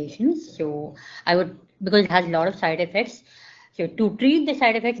immunocompromised patients. So I would, because it has a lot of side effects. So to treat the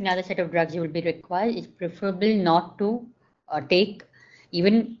side effects, another set of drugs you will be required. It's preferable not to take,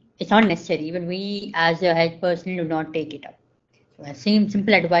 even it's not necessary. Even we as a health person do not take it up. So the same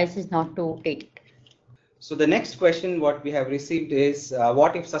simple advice is not to take it. So the next question what we have received is,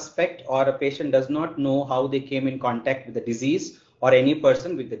 what if suspect or a patient does not know how they came in contact with the disease or any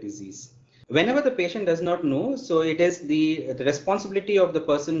person with the disease? Whenever the patient does not know, so it is the responsibility of the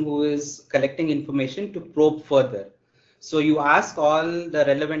person who is collecting information to probe further. So you ask all the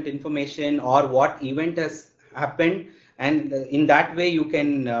relevant information or what event has happened, and in that way you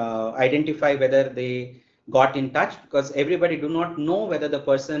can identify whether they got in touch, because everybody do not know whether the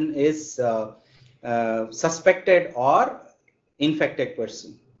person is suspected or infected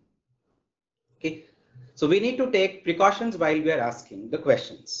person. Okay, so we need to take precautions while we are asking the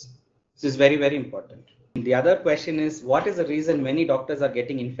questions. This is very, very important. The other question is, what is the reason many doctors are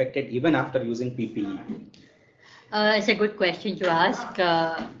getting infected even after using PPE? It's a good question to ask.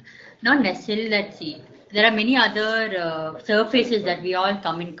 Not necessarily, let's see. There are many other surfaces that we all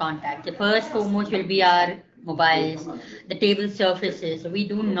come in contact. The first foremost will be our mobiles, the table surfaces. We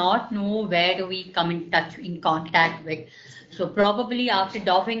do not know where do we come in contact with. So probably after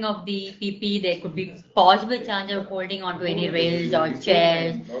doffing of the PPE, there could be possible chance of holding onto any rails or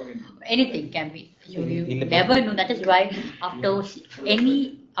chairs. Anything can be. So you never know. That is why after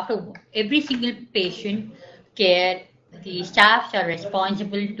every single patient care, the staffs are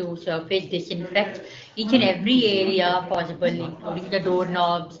responsible to surface disinfect each and every area possible, including the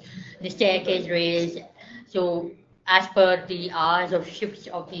doorknobs, the staircase rails. So as per the hours of shifts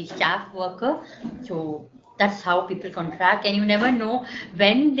of the staff worker, so that's how people contract, and you never know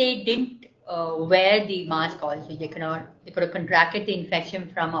when they didn't wear the mask. Also, they could have contracted the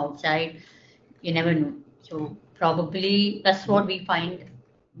infection from outside. You never know. So probably that's what we find.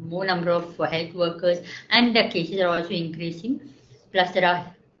 More number of health workers, and the cases are also increasing. Plus, there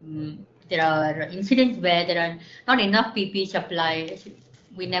are incidents where there are not enough PPE supplies.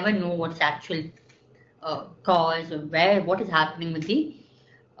 We never know what's actual cause or what is happening with the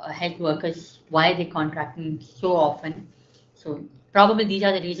health workers, why they're contracting so often. So probably these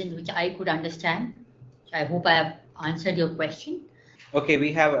are the reasons which I could understand. So I hope I have answered your question. Okay,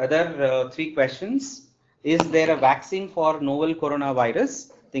 we have other 3 questions. Is there a vaccine for novel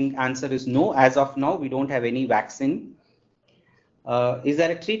coronavirus? I think answer is no. As of now, we don't have any vaccine. Is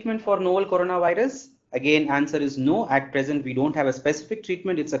there a treatment for novel coronavirus? Again, answer is no. At present, we don't have a specific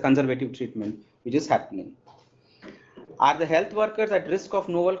treatment. It's a conservative treatment which is happening. Are the health workers at risk of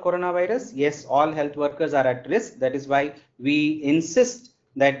novel coronavirus? Yes, all health workers are at risk. That is why we insist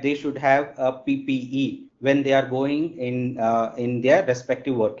that they should have a PPE when they are going in their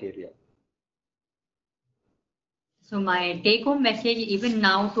respective work area. So my take-home message, even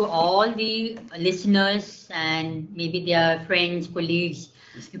now, to all the listeners and maybe their friends, colleagues,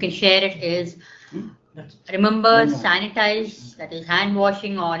 you can share it, is remember, sanitize, that is hand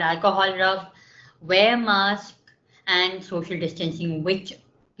washing or alcohol rub, wear mask and social distancing, which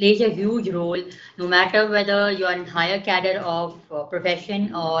plays a huge role no matter whether you're in higher cadre of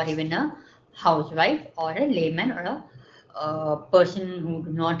profession or even a housewife or a layman or a person who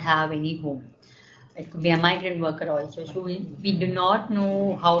do not have any home. It could be a migrant worker also. So we do not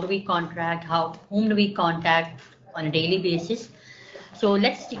know how do we contract, whom do we contact on a daily basis. So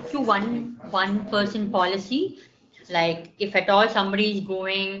let's stick to one person policy. Like if at all somebody is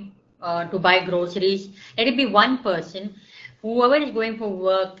going to buy groceries, let it be one person. Whoever is going for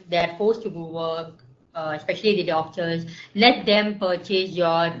work, they are forced to go work, especially the doctors. Let them purchase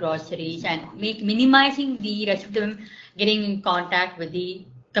your groceries and minimizing the rest of them getting in contact with the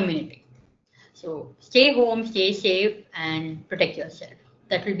community. So stay home, stay safe, and protect yourself.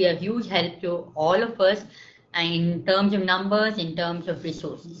 That will be a huge help to all of us, and in terms of numbers, in terms of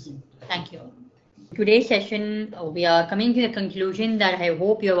resources. Thank you. Today's session, we are coming to the conclusion that I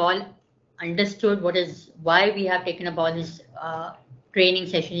hope you have all understood why we have taken up all this training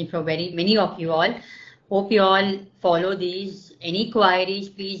session for many of you all. Hope you all follow these. Any queries,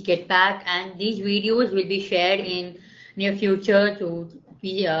 please get back, and these videos will be shared in near future to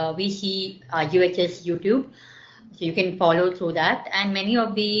VC UHS YouTube, so you can follow through that. And many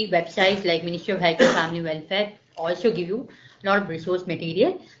of the websites like Ministry of Health and Family Welfare also give you a lot of resource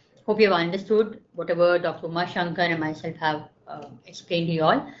material. Hope you have understood whatever Dr. Uma Shankar and myself have explained to you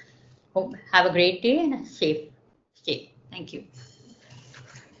all. Hope have a great day and a safe stay. Thank you.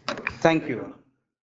 Thank you.